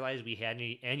didn't even realize we had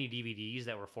any DVDs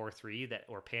that were 4:3 that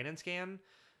were pan and scan.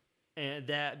 And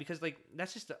that, because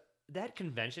that's just that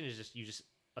convention is just, you just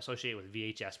associate with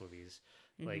VHS movies.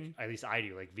 At least I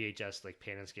do, VHS,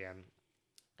 pan and scan.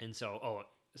 And so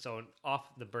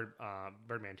off the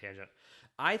Birdman tangent,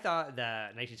 I thought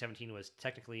that 1917 was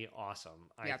technically awesome.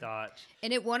 I thought,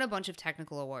 and it won a bunch of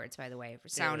technical awards, by the way, for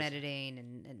sound editing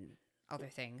and other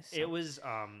things. So. It was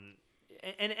and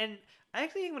I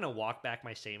actually am going to walk back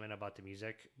my statement about the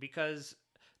music, because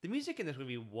the music in this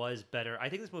movie was better. I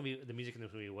think the music in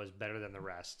this movie was better than the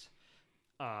rest.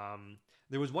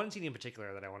 There was one scene in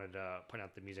particular that I wanted to point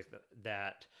out the music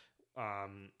that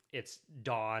it's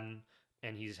dawn,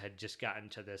 and he had just gotten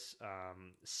to this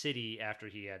city after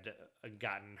he had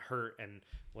gotten hurt and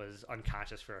was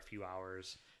unconscious for a few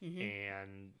hours,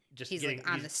 and just he's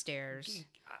on the stairs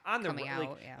on the coming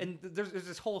out, and there's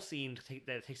this whole scene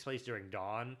that takes place during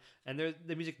dawn, and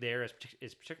the music there is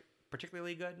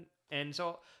particularly good. And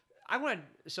so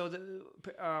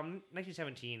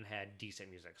 1917 had decent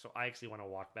music. So I actually want to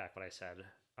walk back what I said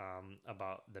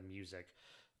about the music.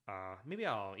 Maybe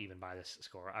I'll even buy this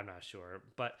score. I'm not sure.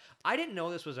 But I didn't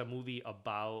know this was a movie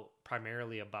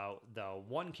primarily about the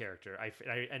one character. I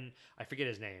forget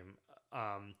his name.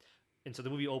 And so the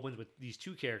movie opens with these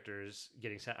two characters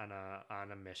getting sent on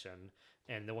a mission,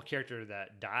 and the one character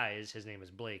that dies, his name is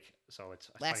Blake. So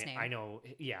it's last funny. name. I know,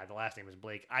 the last name is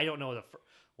Blake. I don't know the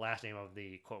last name of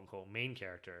the quote unquote main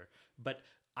character, but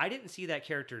I didn't see that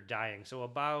character dying. So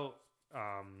about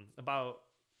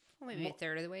maybe a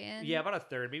third of the way in. Yeah, about a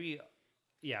third, maybe.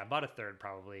 Yeah, about a third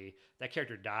probably. That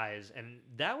character dies, and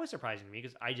that was surprising to me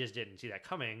because I just didn't see that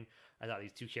coming. I thought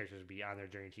these two characters would be on their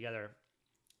journey together.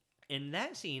 In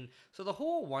that scene, so the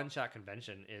whole one-shot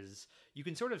convention is you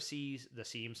can sort of see the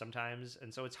seams sometimes,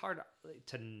 and so it's hard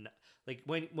to like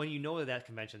when you know that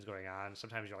convention's going on.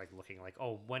 Sometimes you're like looking like,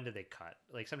 oh, when did they cut?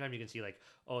 Like sometimes you can see like,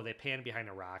 oh, they pan behind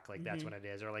a rock, like that's when it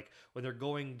is, or like when they're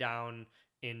going down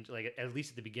in like at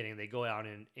least at the beginning they go out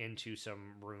into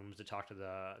some rooms to talk to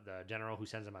the general who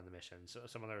sends them on the mission. So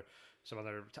some other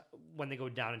when they go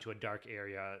down into a dark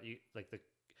area,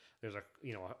 there's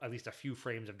at least a few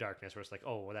frames of darkness where it's like,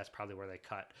 oh, well, that's probably where they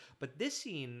cut. But this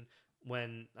scene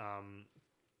when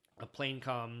a plane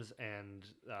comes and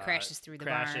crashes through the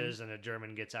barn, and a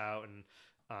German gets out and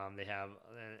they have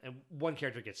and one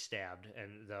character gets stabbed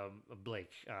and the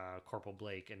Corporal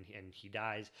Blake, and he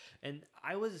dies. And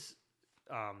I was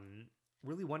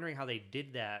really wondering how they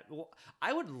did that. Well,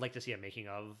 I would like to see a making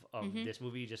of this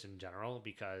movie just in general,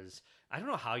 because I don't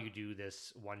know how you do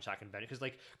this one-shot convention, because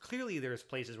like clearly there's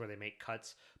places where they make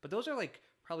cuts, but those are like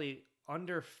probably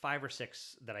under 5 or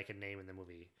 6 that I can name in the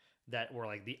movie that were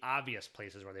like the obvious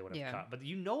places where they would have cut. But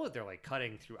that they're like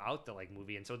cutting throughout the like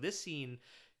movie. And so this scene,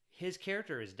 his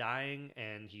character is dying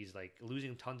and he's like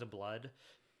losing tons of blood,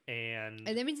 and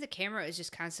that means the camera is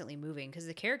just constantly moving because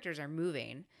the characters are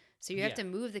moving. So you have to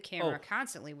move the camera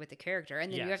constantly with the character,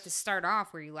 and then you have to start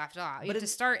off where you left off. You have to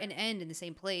start and end in the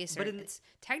same place.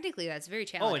 Technically, that's very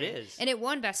challenging. Oh, it is. And it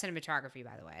won Best Cinematography,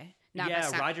 by the way.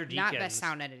 Roger Deakins. Not Best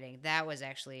Sound Editing. That was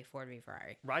actually Ford v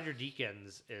Ferrari. Roger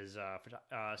Deakins is a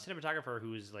cinematographer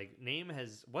whose like name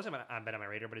wasn't on my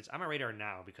radar, but it's on my radar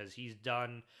now because he's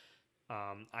done.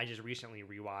 I just recently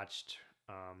rewatched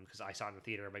because I saw it in the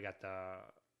theater, but I got the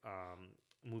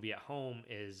movie at home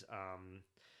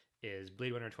is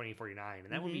Blade Runner 2049,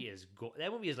 and that movie is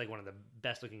like one of the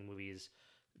best looking movies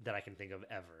that I can think of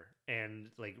ever. And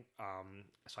like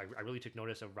so I really took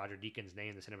notice of Roger Deakins'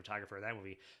 name, the cinematographer of that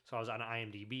movie. So I was on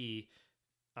IMDb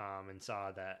and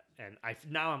saw that, and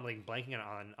I'm like blanking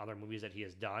on other movies that he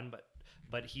has done,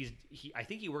 but I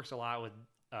think he works a lot with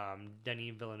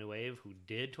Denis Villeneuve, who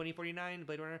did 2049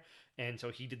 Blade Runner, and so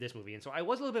he did this movie, and so I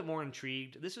was a little bit more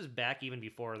intrigued. This was back even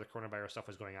before the coronavirus stuff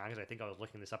was going on, because I think I was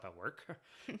looking this up at work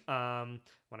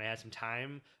when I had some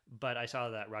time, but I saw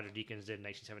that Roger Deakins did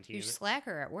 1917. You're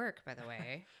slacker at work, by the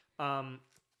way.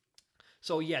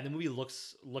 So yeah, the movie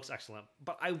looks excellent,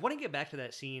 but I want to get back to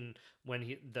that scene when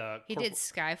he did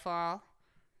Skyfall,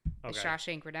 The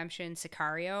Shawshank Redemption,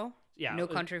 Sicario. Yeah, No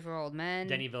Country for Old Men,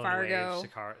 Denis Villeneuve, Fargo,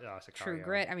 Sicario. True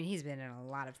Grit. I mean, he's been in a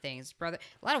lot of things. A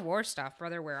lot of war stuff.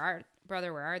 Brother, Where Art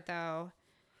Thou?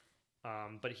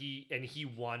 But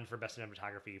he won for best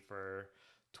cinematography for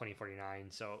 2049.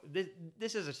 So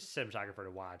this is a cinematographer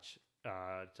to watch.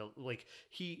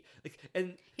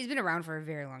 And he's been around for a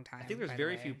very long time. I think there's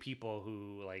very few people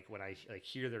who like when I like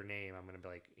hear their name, I'm gonna be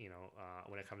like,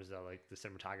 when it comes to like the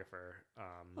cinematographer.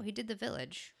 Well, he did The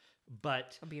Village.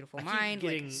 But A Beautiful I Mind, keep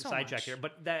getting like, so sidetracked much. here.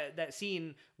 But that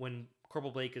scene when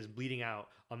Corporal Blake is bleeding out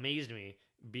amazed me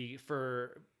because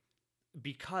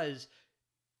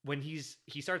when he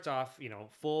starts off,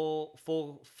 full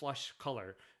flush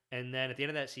color, and then at the end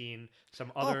of that scene,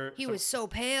 he was so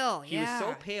pale. He was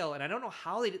so pale, and I don't know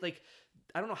how they did. Like,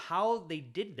 I don't know how they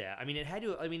did that. I mean, it had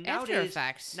to. I mean, After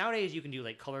Effects. Nowadays you can do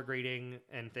like color grading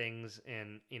and things,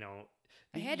 and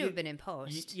it had to have been in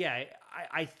post. Yeah,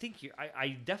 I think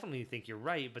I definitely think you're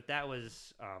right, but that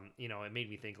was, it made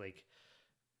me think like,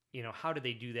 how did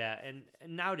they do that? And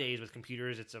nowadays with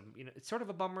computers, it's it's sort of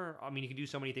a bummer. I mean, you can do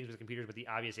so many things with computers, but the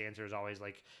obvious answer is always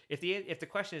like, if the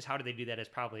question is how did they do that, it's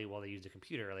probably, well, they used a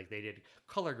computer, like they did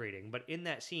color grading. But in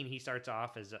that scene, he starts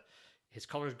off as his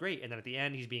color's great, and then at the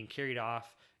end, he's being carried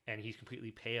off, and he's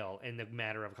completely pale in the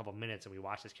matter of a couple minutes, and we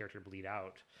watch this character bleed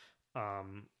out.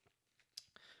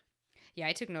 Yeah,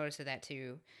 I took notice of that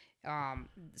too.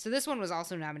 So this one was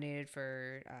also nominated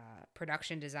for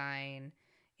production design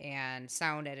and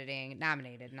sound editing.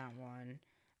 Nominated, not won.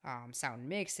 Sound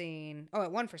mixing. Oh,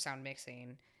 it won for sound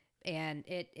mixing, and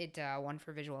it won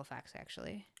for visual effects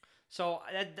actually. So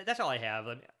that's all I have.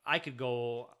 I could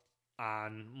go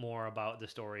on more about the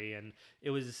story, and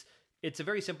it's a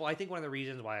very simple. I think one of the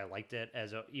reasons why I liked it,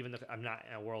 even though I'm not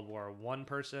a World War I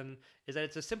person, is that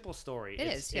it's a simple story.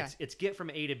 It's get from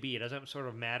A to B. It doesn't sort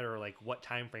of matter like what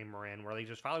time frame we're in. We're like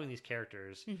just following these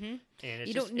characters, and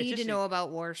you don't need to know about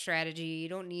war strategy. You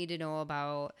don't need to know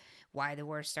about why the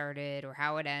war started or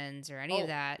how it ends or any of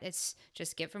that. It's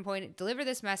just get from deliver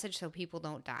this message so people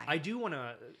don't die. I do want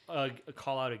to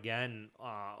call out again.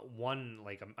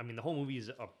 The whole movie is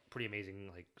a pretty amazing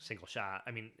like single shot.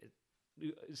 I mean.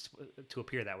 to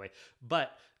appear that way.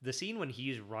 But the scene when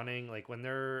he's running, like when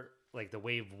they're like the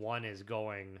wave 1 is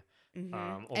going.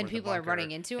 Over and the people are bunker,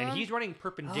 running into him, and he's running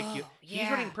perpendicular. Oh, He's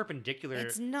yeah. running perpendicular.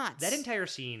 It's nuts. That entire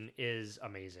scene is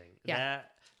amazing. Yeah.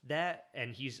 That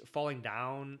and he's falling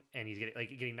down and he's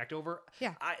getting knocked over.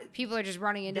 Yeah, people are just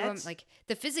running into him. Like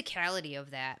the physicality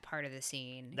of that part of the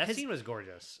scene. That scene was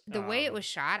gorgeous. The way it was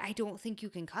shot, I don't think you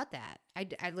can cut that.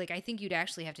 I think you'd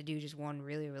actually have to do just one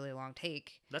really, really long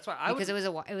take. That's why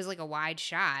it was like a wide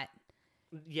shot.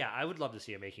 Yeah, I would love to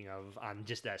see a making of on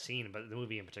just that scene, but the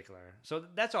movie in particular. So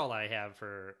that's all I have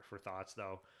for thoughts,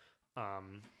 though.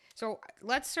 So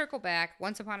let's circle back.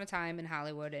 Once Upon a Time in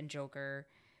Hollywood and Joker.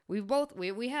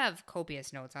 We have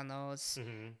copious notes on those.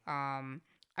 Mm-hmm.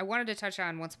 I wanted to touch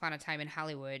on Once Upon a Time in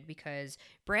Hollywood because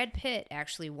Brad Pitt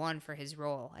actually won for his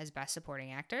role as Best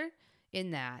Supporting Actor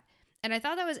in that. And I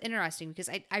thought that was interesting because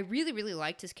I really, really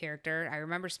liked his character. I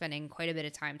remember spending quite a bit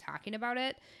of time talking about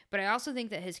it. But I also think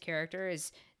that his character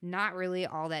is not really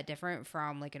all that different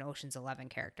from like an Ocean's 11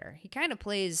 character. He kind of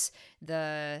plays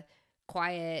the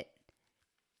quiet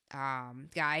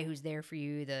guy who's there for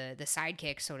you, the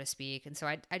sidekick, so to speak. And so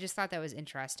I just thought that was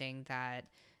interesting that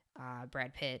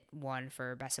Brad Pitt won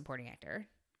for Best Supporting Actor.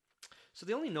 So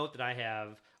the only note that I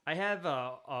have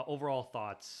overall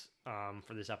thoughts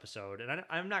for this episode, and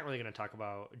I'm not really going to talk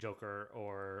about Joker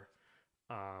or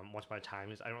Once Upon a Time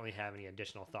because I don't really have any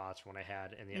additional thoughts from what I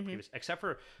had in the previous, except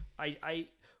for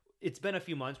it's been a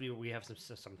few months. We have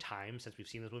some time since we've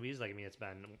seen those movies. Like I mean, it's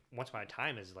been Once Upon a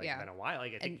Time has been a while.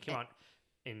 Like I think it came out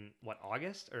in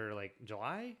August or like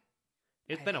July.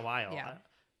 It's been a while. Yeah.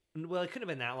 Well, it couldn't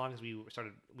have been that long because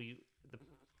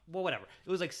whatever. It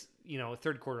was like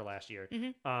third quarter last year.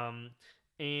 Mm-hmm.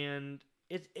 And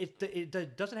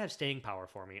it doesn't have staying power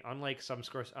for me. Unlike some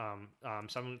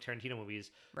Tarantino movies,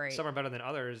 right. Some are better than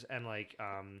others. And like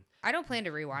I don't plan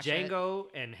to rewatch Django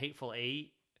and Hateful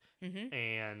Eight. Mm-hmm.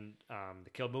 And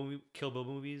the Kill Bill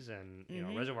movies and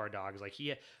mm-hmm. Reservoir Dogs. Like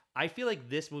I feel like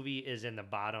this movie is in the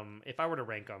bottom. If I were to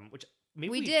rank them, which maybe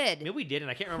we did, and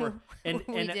I can't remember. And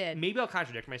did. Maybe I'll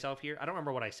contradict myself here. I don't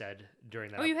remember what I said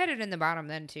during that. Oh, you had it in the bottom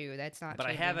then too. That's not. But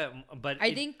changing. I have it. But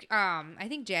I think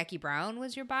Jackie Brown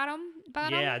was your bottom.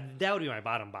 Yeah, that would be my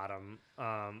bottom.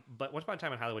 But Once Upon a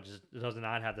Time in Hollywood just does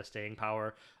not have the staying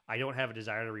power. I don't have a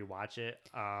desire to rewatch it.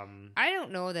 I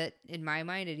don't know that in my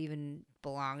mind it even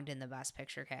belonged in the Best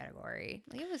Picture category.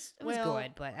 Like it was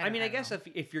good, but I guess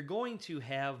if you're going to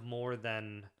have more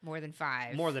than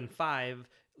 5,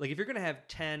 like if you're going to have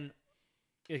 10.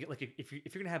 Like if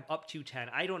you're gonna have up to 10,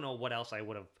 I don't know what else I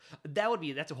would have.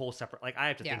 That's a whole separate. Like I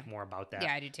have to think more about that.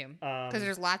 Yeah, I do too. Because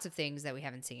there's lots of things that we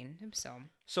haven't seen.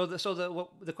 So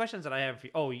the questions that I have.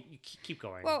 You keep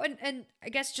going. Well, and I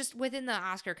guess just within the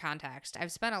Oscar context,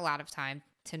 I've spent a lot of time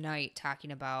tonight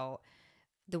talking about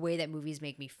the way that movies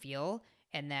make me feel,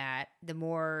 and that the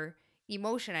more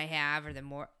emotion I have, or the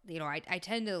more I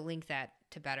tend to link that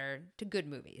to good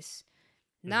movies.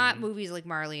 Not movies like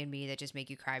Marley and Me that just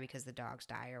make you cry because the dogs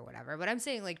die or whatever. But I'm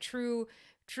saying like true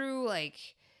like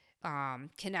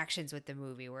connections with the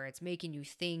movie where it's making you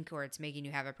think or it's making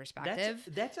you have a perspective.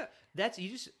 That's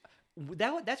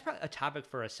probably a topic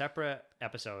for a separate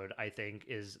episode. I think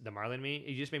is the Marley and Me.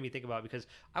 You just made me think about because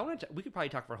we could probably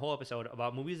talk for a whole episode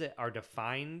about movies that are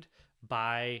defined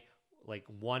by like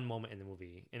one moment in the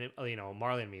movie, and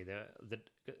Marley and Me,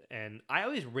 and I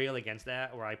always rail against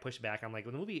that, where I push back. I'm like,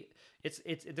 well, the movie, it's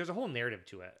there's a whole narrative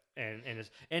to it,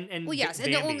 and well, yes,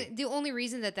 and the only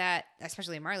reason that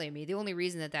especially in Marley and Me, the only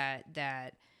reason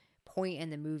that point in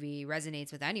the movie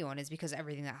resonates with anyone is because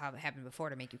everything that happened before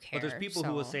to make you care. But there's people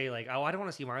who will say like, oh, I don't want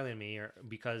to see Marley and Me,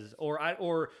 or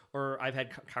I've had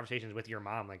conversations with your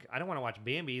mom like, I don't want to watch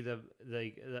Bambi, the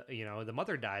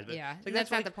mother dies, but yeah, like,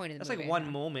 that's not the point of the movie. That's like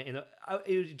one moment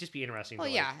it would just be interesting. Well,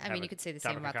 yeah, I mean, you could say the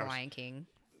same about The Lion King.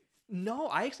 No,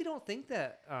 I actually don't think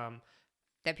that.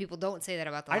 That people don't say that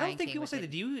about The Lion King. I don't think people say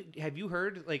that. Have you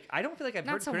heard, like, I don't feel like I've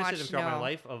heard criticism throughout my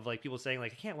life of, like, people saying,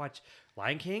 like, I can't watch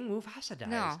Lion King, Mufasa dies.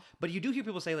 No. But you do hear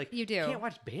people say, like, you can't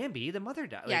watch Bambi, the mother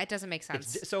dies. Yeah, it doesn't make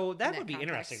sense. So that would be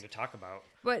interesting to talk about.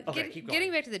 But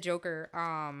getting back to the Joker,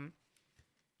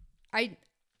 I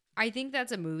think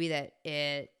that's a movie that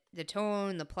the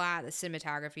tone, the plot, the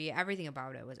cinematography, everything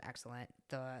about it was excellent.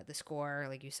 The score,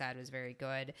 like you said, was very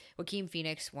good. Joaquin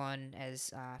Phoenix won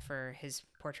as for his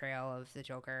portrayal of the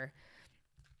Joker.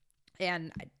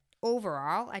 And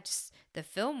overall, the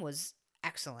film was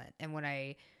excellent. And when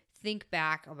I think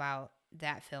back about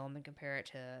that film and compare it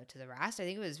to the rest, I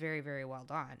think it was very, very well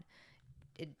done.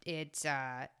 It's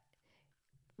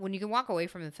when you can walk away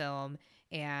from the film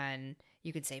and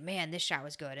you could say, man, this shot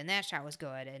was good and that shot was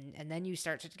good. And then you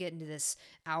start to get into this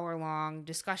hour-long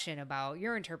discussion about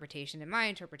your interpretation and my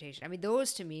interpretation. I mean,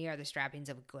 those to me are the trappings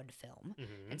of a good film.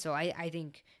 Mm-hmm. And so I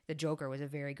think The Joker was a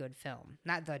very good film.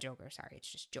 Not The Joker, sorry,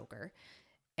 it's just Joker.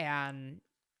 And,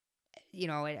 you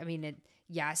know, it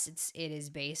is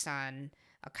based on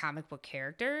a comic book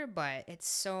character, but it's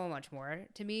so much more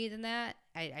to me than that.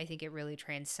 I think it really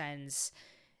transcends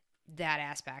that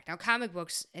aspect. Now, comic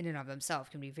books in and of themselves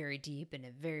can be very deep and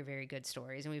very, very good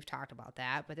stories, and we've talked about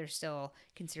that, but they're still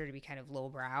considered to be kind of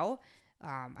lowbrow.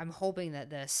 I'm hoping that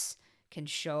this can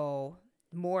show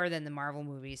more than the Marvel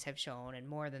movies have shown, and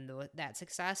more than that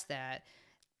success, that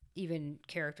even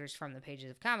characters from the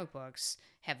pages of comic books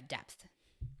have depth.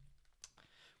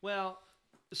 Well,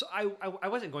 so I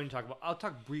wasn't going to talk about. I'll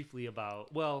talk briefly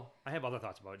about. Well, I have other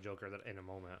thoughts about Joker in a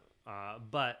moment.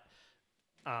 But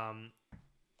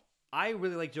I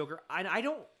really like Joker. I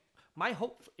don't. My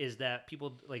hope is that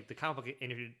people like the comic book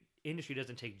industry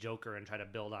doesn't take Joker and try to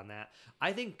build on that.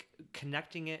 I think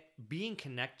being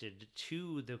connected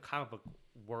to the comic book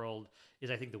world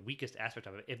is, I think, the weakest aspect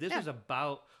of it. If this was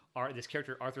about this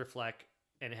character Arthur Fleck,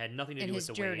 and it had nothing to do with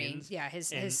the journey. Waynes. Yeah,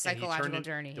 his psychological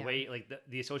journey. The way, like,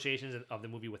 the associations of the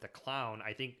movie with a clown,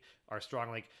 I think, are strong.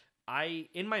 Like,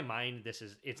 in my mind, it's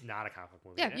not a comic book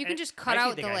movie. Yeah, you can just cut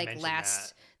out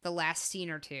the last scene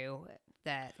or two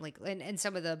that, like, and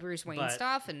some of the Bruce Wayne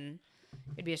stuff, and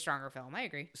it'd be a stronger film. I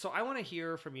agree. So I want to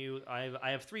hear from you.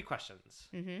 I have 3 questions.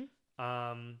 Mm-hmm.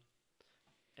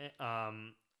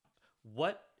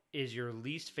 What is your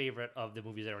least favorite of the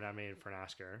movies that were nominated for an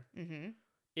Oscar? Mm-hmm.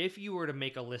 If you were to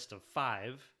make a list of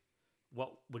 5,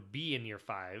 what would be in your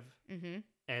 5? Mm-hmm.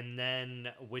 And then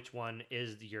which one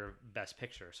is your best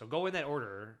picture? So go in that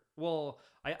order. Well,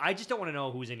 I just don't want to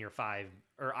know who's in your 5,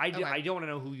 or I don't want to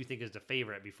know who you think is the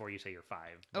favorite before you say your 5.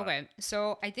 But. Okay,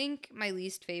 so I think my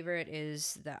least favorite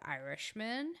is The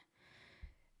Irishman.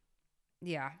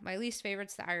 Yeah, my least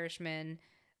favorite's The Irishman.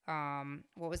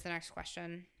 What was the next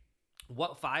question?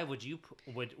 What 5 would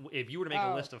if you were to make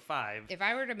a list of 5? If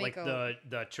I were to make the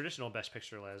traditional best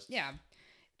picture list. Yeah,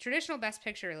 traditional best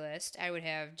picture list, I would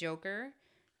have Joker,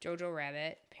 Jojo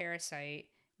Rabbit, Parasite,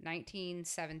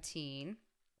 1917,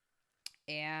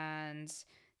 and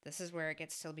this is where it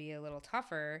gets to be a little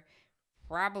tougher.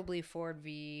 Probably Ford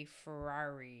v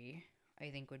Ferrari, I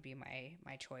think, would be my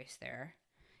choice there.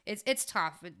 It's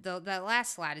tough. The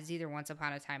last slot is either Once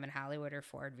Upon a Time in Hollywood or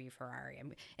Ford v Ferrari.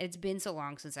 It's been so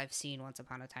long since I've seen Once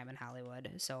Upon a Time in Hollywood,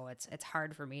 so it's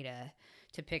hard for me to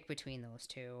pick between those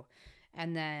two.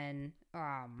 And then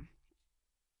I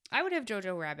would have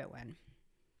Jojo Rabbit win.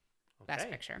 Okay.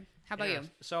 Best picture. How about you?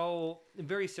 So,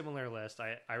 very similar list.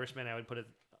 Irishman, I would put at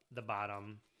the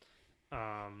bottom.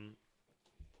 And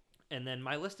then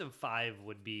my list of 5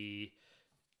 would be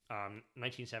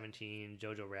 1917,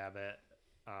 Jojo Rabbit,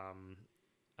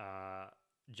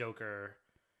 Joker,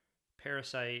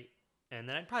 Parasite, and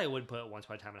then I probably would put Once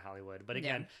Upon a Time in Hollywood. But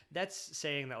again, that's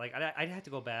saying that, like, I'd have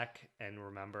to go back and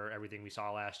remember everything we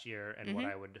saw last year and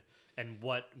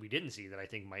what we didn't see that I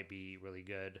think might be really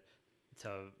good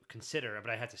to consider.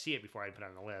 But I had to see it before I'd put it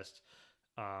on the list.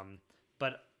 So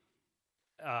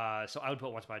I would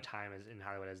put Once Upon a Time in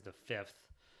Hollywood as the 5th,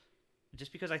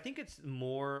 just because I think it's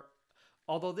more.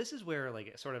 Although this is where,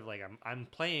 like, sort of like I'm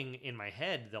playing in my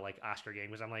head the, like, Oscar game,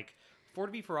 because I'm like, Ford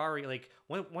v Ferrari, like,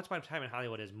 Once Upon a Time in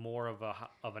Hollywood is more of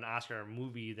an Oscar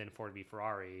movie than Ford v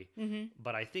Ferrari. Mm-hmm.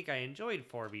 But I think I enjoyed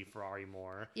Ford v Ferrari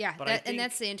more. Yeah, and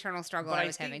that's the internal struggle I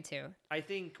was having too. I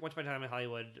think Once Upon a Time in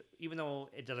Hollywood, even though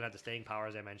it doesn't have the staying power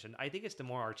as I mentioned, I think it's the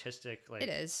more artistic. Like, it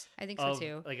is. I think so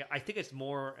too. Like, I think it's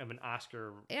more of an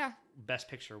Oscar Best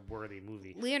Picture worthy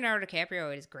movie. Leonardo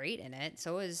DiCaprio is great in it.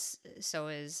 So is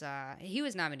he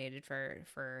was nominated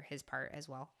for his part as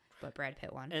well. But Brad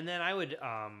Pitt won. And then I would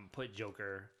put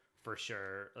Joker for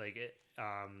sure. Like it,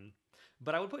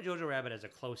 but I would put Jojo Rabbit as a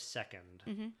close second.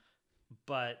 Mm-hmm.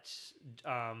 But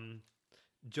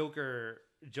Joker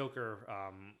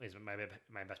is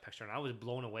my best picture, and I was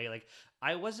blown away. Like,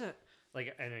 I wasn't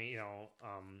like, and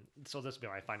so this will be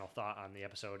my final thought on the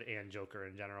episode and Joker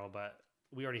in general. But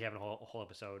we already have a whole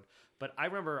episode. But I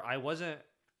remember I wasn't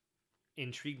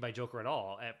intrigued by Joker at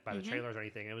all by the trailers or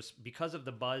anything. It was because of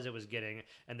the buzz it was getting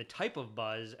and the type of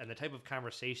buzz and the type of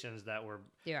conversations that were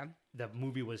the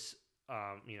movie was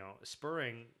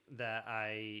spurring, that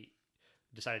I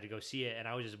decided to go see it, and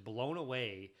I was just blown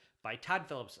away by Todd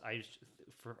Phillips. I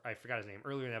forgot his name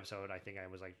earlier in the episode. I think I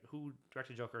was like, who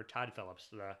directed Joker? Todd Phillips,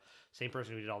 the same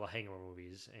person who did all the Hangover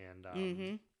movies.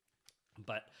 And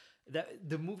but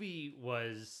the movie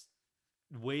was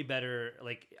way better.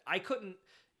 Like, I couldn't.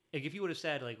 Like, if you would have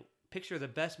said, like, picture the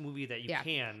best movie that you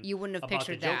can. You wouldn't have about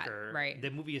pictured the Joker, that, right? The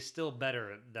movie is still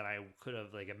better than I could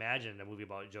have like imagined a movie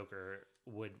about Joker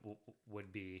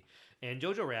would be. And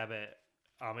Jojo Rabbit,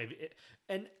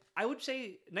 and I would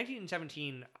say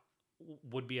 1917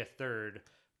 would be a third.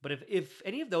 But if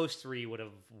any of those three would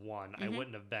have won, I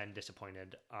wouldn't have been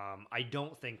disappointed. I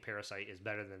don't think Parasite is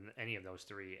better than any of those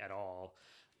three at all.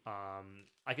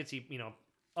 I could see,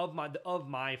 of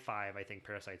my five, I think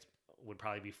Parasite would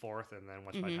probably be fourth, and then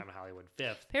Once Upon a Time in Hollywood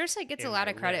fifth. Parasite gets a lot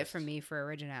of credit from me for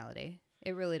originality.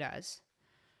 It really does.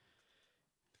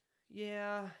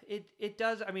 Yeah, it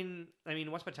does. I mean,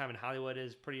 Once Upon a Time in Hollywood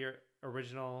is pretty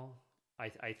original.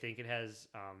 I think it has,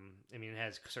 it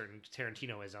has certain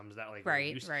Tarantino-isms that like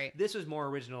right. This was more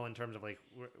original in terms of like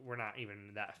we're not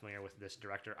even that familiar with this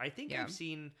director. I think I've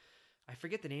seen, I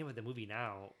forget the name of the movie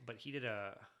now, but he did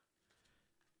a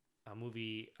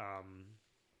movie.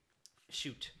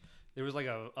 There was like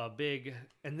a big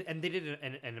and they did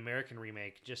an American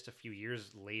remake just a few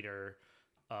years later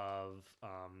of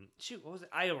what was it?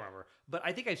 I don't remember, but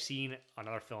I think I've seen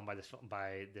another film by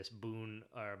this Boone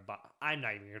I'm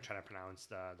not even gonna try to pronounce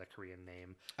the Korean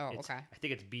name. Okay. I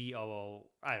think it's BOO.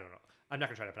 I don't know. I'm not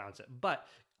gonna try to pronounce it, but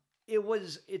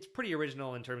it's pretty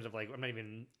original in terms of like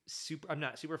I'm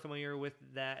not super familiar with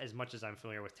that as much as I'm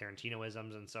familiar with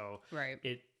Tarantino-isms, and so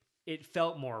it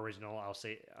felt more original, I'll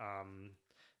say.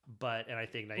 And I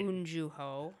think Bong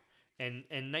Joon-ho and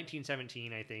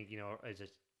 1917 I think is a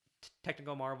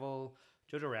technical marvel.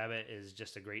 Jojo Rabbit is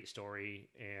just a great story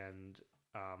and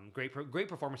great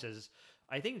performances.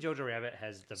 I think Jojo Rabbit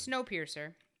has the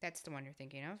Snowpiercer. That's the one you're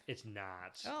thinking of. It's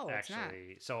not. Oh,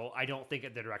 actually. It's not. So I don't think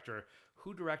the director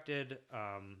who directed.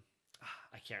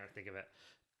 I can't think of it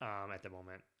at the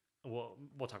moment.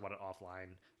 We'll talk about it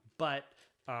offline. But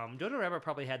Jojo Rabbit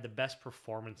probably had the best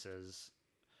performances.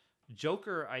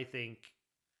 Joker, I think,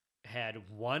 had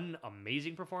one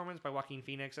amazing performance by Joaquin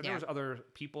Phoenix, and there was other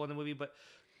people in the movie, but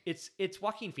it's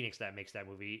Joaquin Phoenix that makes that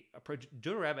movie.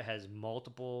 Jojo Rabbit has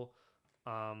multiple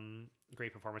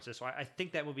great performances, so I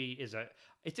think that movie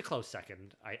it's a close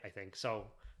second. I think so.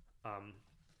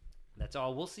 That's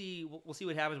all. We'll see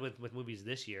what happens with movies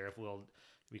this year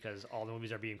because all the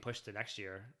movies are being pushed to next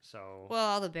year. So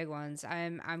all the big ones.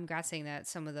 I'm guessing that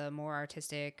some of the more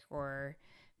artistic or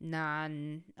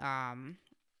non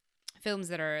films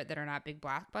that are not big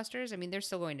blockbusters, I mean, they're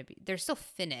still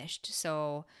finished,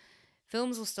 so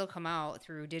films will still come out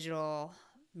through digital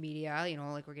media,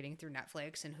 like we're getting through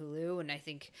Netflix and Hulu, and I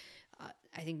think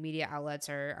media outlets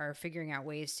are figuring out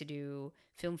ways to do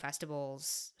film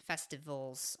festivals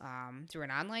through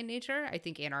an online nature. I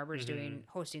think Ann Arbor's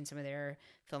hosting some of their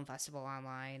film festival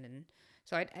online, and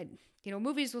so I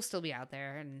movies will still be out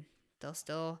there and they'll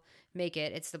still make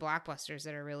it. It's the blockbusters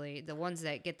that are really the ones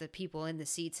that get the people in the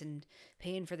seats and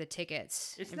paying for the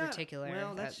tickets particular.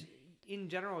 Well, that's in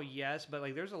general, yes, but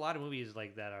like there's a lot of movies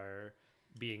like that are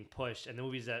being pushed, and the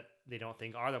movies that they don't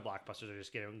think are the blockbusters are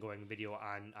just going video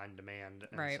on demand.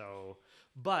 And right. So,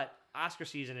 but Oscar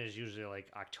season is usually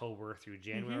like October through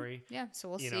January. Yeah, so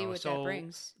we'll see what that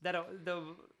brings. The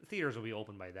theaters will be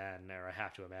open by then, or I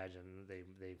have to imagine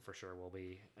they for sure will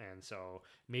be. And so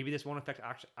maybe this won't affect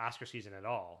Oscar season at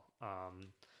all,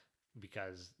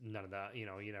 because none of that, you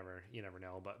never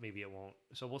know. But maybe it won't.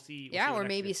 So we'll see. Yeah, or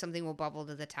maybe something will bubble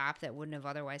to the top that wouldn't have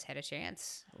otherwise had a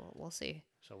chance. We'll see.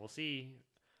 So we'll see.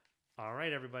 All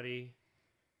right, everybody,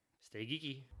 stay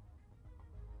geeky.